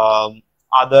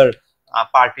other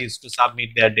parties to submit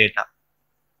their data.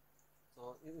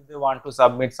 So if they want to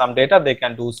submit some data, they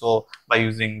can do so by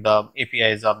using the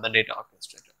APIs of the data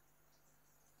orchestrator.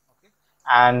 Okay.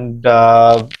 And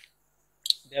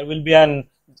there will be an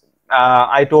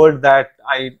I told that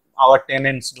our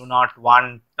tenants do not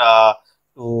want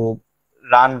to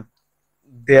run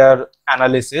their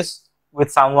analysis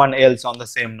with someone else on the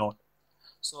same node.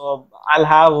 So I'll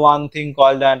have one thing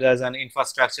called as an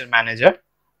infrastructure manager.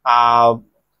 For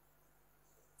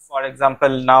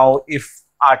example, now if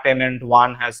our tenant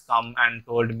 1 has come and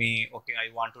told me, okay,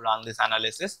 I want to run this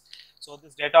analysis. So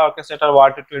this data orchestrator,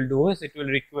 what it will do is it will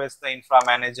request the infra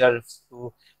manager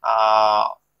to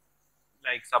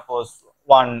like suppose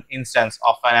one instance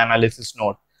of an analysis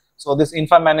node. So this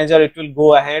infra manager, it will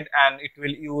go ahead and it will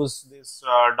use this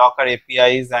Docker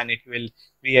APIs, and it will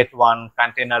create one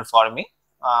container for me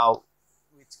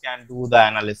which can do the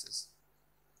analysis.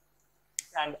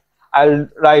 And I'll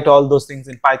write all those things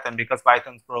in Python, because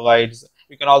Python provides,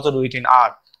 you can also do it in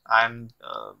R. And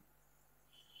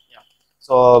yeah,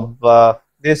 so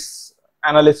this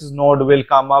analysis node will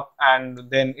come up, and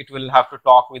then it will have to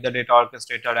talk with the data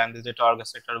orchestrator, and the data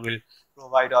orchestrator will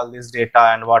provide all this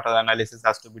data and what other analysis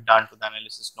has to be done to the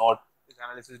analysis node. This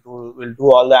analysis will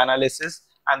do all the analysis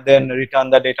and then return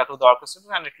the data to the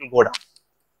orchestrator, and it will go down.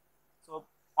 So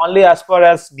only as far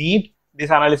as need, this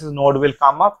analysis node will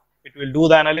come up, it will do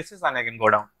the analysis and again go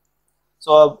down.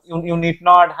 So you need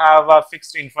not have a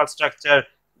fixed infrastructure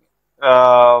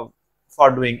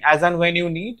for doing. As and when you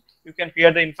need, you can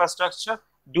create the infrastructure,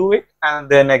 do it, and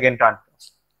then again turn it off.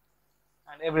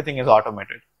 And everything is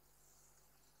automated.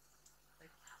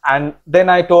 And then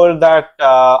I told that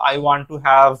I want to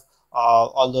have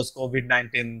all those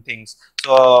COVID-19 things.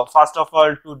 So first of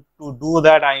all, to do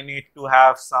that, I need to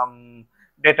have some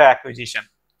data acquisition.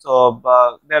 So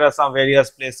there are some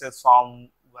various places from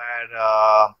where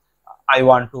I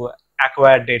want to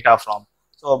acquire data from.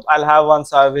 So I'll have one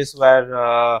service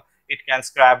where it can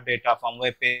scrap data from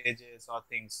web pages or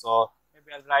things. So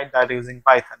maybe I'll write that using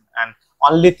Python. And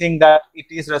only thing that it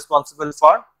is responsible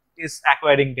for is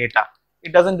acquiring data.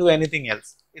 It doesn't do anything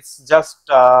else. It's just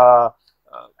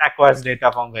acquires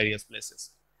data from various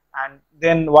places. And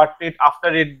then what it,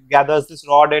 after it gathers this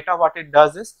raw data, what it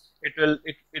does is it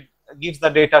gives the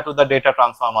data to the data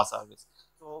transformer service.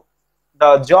 So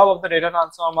the job of the data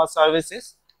transformer service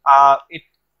is it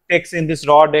takes in this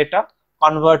raw data,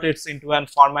 converts it into an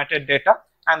formatted data,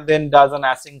 and then does an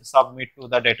async submit to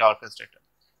the data orchestrator.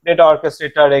 Data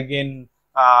orchestrator again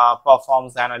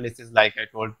performs the analysis like I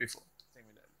told before.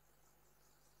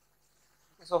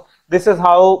 So this is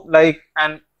how, like,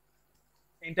 an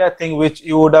entire thing which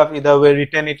you would have either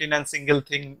written it in a single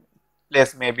thing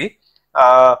place maybe.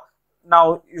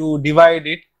 Now you divide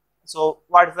it. So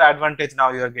what is the advantage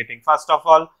now you are getting? First of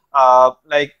all,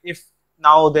 like if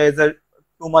now there is a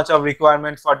too much of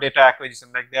requirement for data acquisition,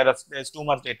 like there's too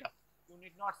much data, you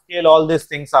need not scale all these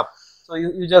things up. So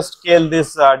you just scale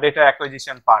this data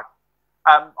acquisition part,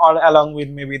 or along with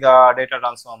maybe the data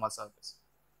transformer service.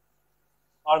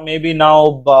 Or maybe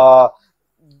now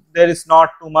there is not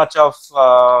too much of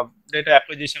data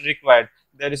acquisition required.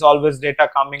 There is always data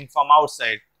coming from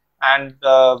outside, and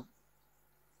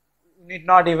you need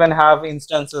not even have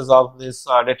instances of this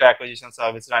data acquisition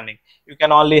service running. You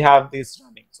can only have this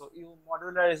running. So you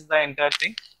modularize the entire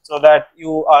thing so that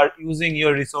you are using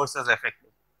your resources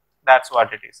effectively. That's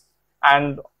what it is.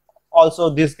 And also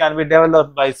this can be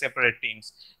developed by separate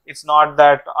teams. It's not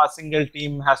that a single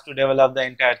team has to develop the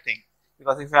entire thing,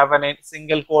 because if you have a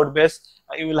single code base,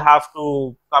 you will have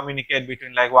to communicate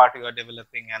between like what you are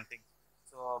developing and things.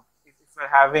 So if you're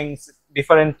having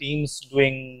different teams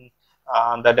doing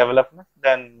the development,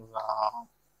 then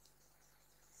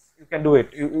you can do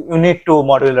it. You need to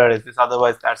modularize this,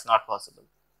 otherwise that's not possible.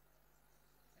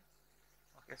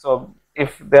 Okay, so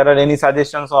if there are any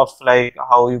suggestions of like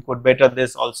how you could better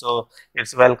this, also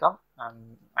it's welcome.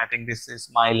 And I think this is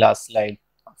my last slide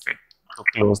of it to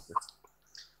close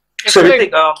this. So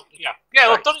Ritwik,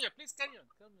 Tanuja, please carry on.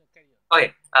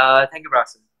 Okay, thank you,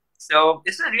 Braxton. So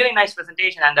this is a really nice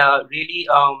presentation and really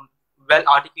well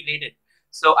articulated.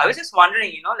 So I was just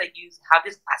wondering, like you have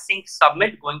this async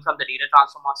submit going from the data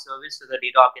transformer service to the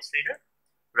data orchestrator,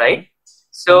 right?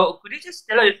 So could you just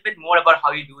tell a little bit more about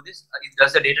how you do this?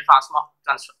 Does the data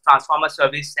transformer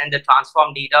service send the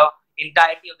transform data,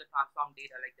 entirety of the transform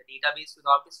data, like the database to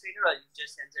the orchestrator, or it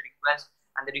just sends a request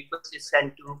and the request is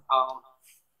sent to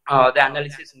the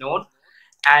analysis node,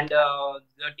 and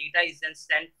the data is then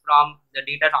sent from the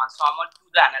data transformer to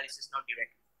the analysis node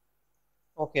directly?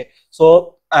 Okay,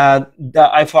 so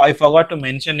I forgot to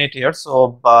mention it here.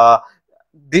 So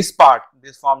this part,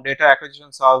 this from data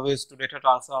acquisition service to data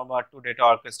transformer to data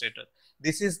orchestrator,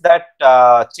 this is that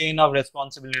chain of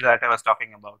responsibility that I was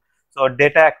talking about. So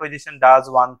data acquisition does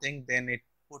one thing, then it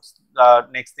puts the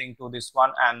next thing to this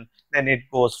one, and then it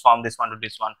goes from this one to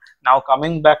this one. Now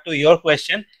coming back to your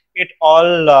question, it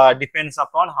all depends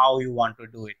upon how you want to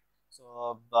do it.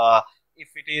 So if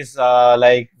it is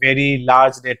like very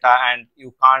large data and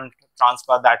you can't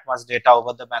transfer that much data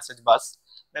over the message bus,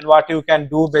 then what you can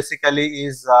do basically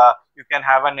is you can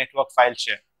have a network file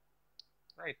share,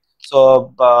 right?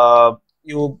 So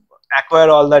you acquire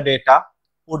all the data,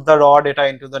 put the raw data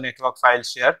into the network file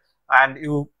share, and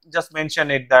you just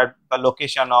mention it that the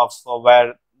location of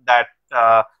where that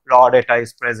raw data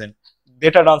is present.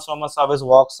 Data transformer service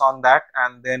works on that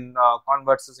and then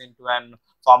converts it into an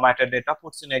formatted data,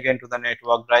 puts in again to the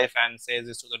network drive and says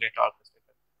this to the data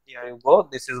orchestrator. Here you go,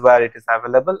 this is where it is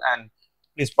available, and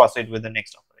please proceed with the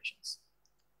next operations.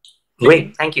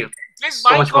 Great, thank you. Please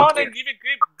mic on and give a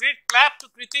great clap to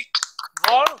Ritwik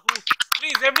Bhar, who,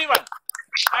 please everyone.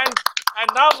 And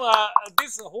now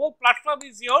this whole platform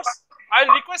is yours.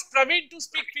 I'll request Praveen to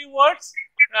speak few words.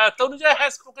 Tanuja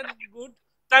has spoken good.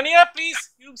 Tanya, please,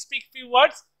 you speak few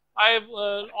words.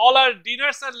 All our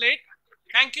dinners are late.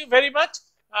 Thank you very much.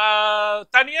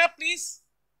 Tanya, please.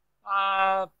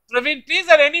 Praveen, please,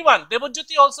 and anyone.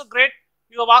 Debojyoti also great.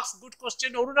 You have asked good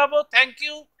question. Orunabo, thank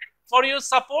you for your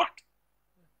support.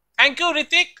 Thank you,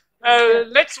 Ritwik.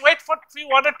 Let's wait for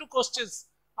one or two questions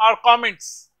or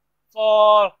comments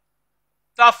for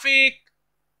Tafiq.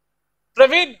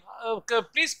 Praveen,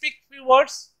 please speak few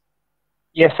words.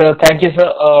 Yes, sir. Thank you,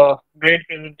 sir. Great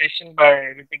presentation by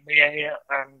Ritwik Bhar here,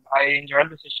 and I enjoyed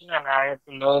the session, and I had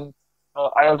to learn.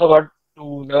 I also got to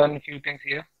learn a few things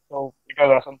here, so it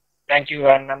was awesome. Thank you,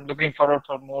 and I'm looking forward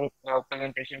for more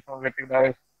presentation from Ritwik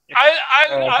Bhar.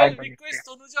 I'll request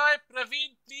Tanuja,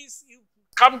 Praveen, please you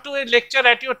come to a lecture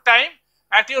at your time,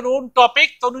 at your own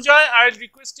topic. Tanuja, I'll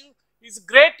request you. It's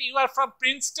great. You are from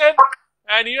Princeton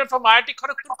and you are from IIT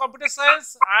Kharagpur Computer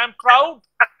Science. I am proud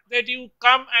that you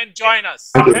come and join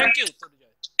us. Thank you, Tanuja.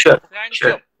 Sure. Thank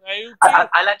you.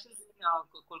 I'll actually be in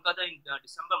Kolkata in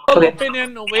December. Open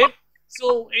and web.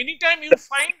 So anytime you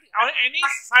find any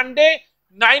Sunday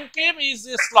 9 p.m. is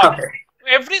a slot. Okay.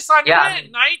 Every Sunday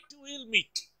night we'll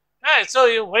meet.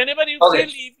 So whenever you feel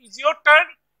it's your turn,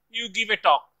 you give a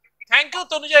talk. Thank you,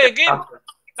 Tanuja, again.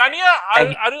 Tanya,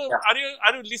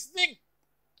 are you listening?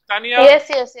 Tanya? Yes,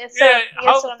 sir. Yes,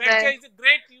 Tanya is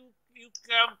great. You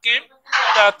came.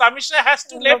 Tamisha has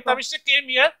to leave. Tamisha came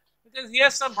here because he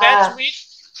has some batch meet.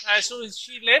 So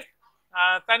she left.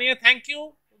 Tanya, thank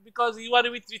you because you are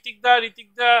with Ritwik Bhar.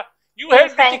 You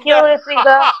helped Thank you, Ritwik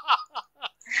Bhar.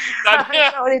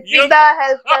 Ritwik Bhar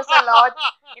helped us a lot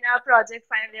in our project,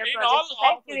 final year project. So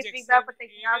thank you, Ritwik Bhar, for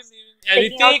taking out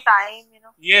time.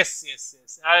 Yes.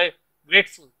 I'm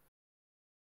grateful.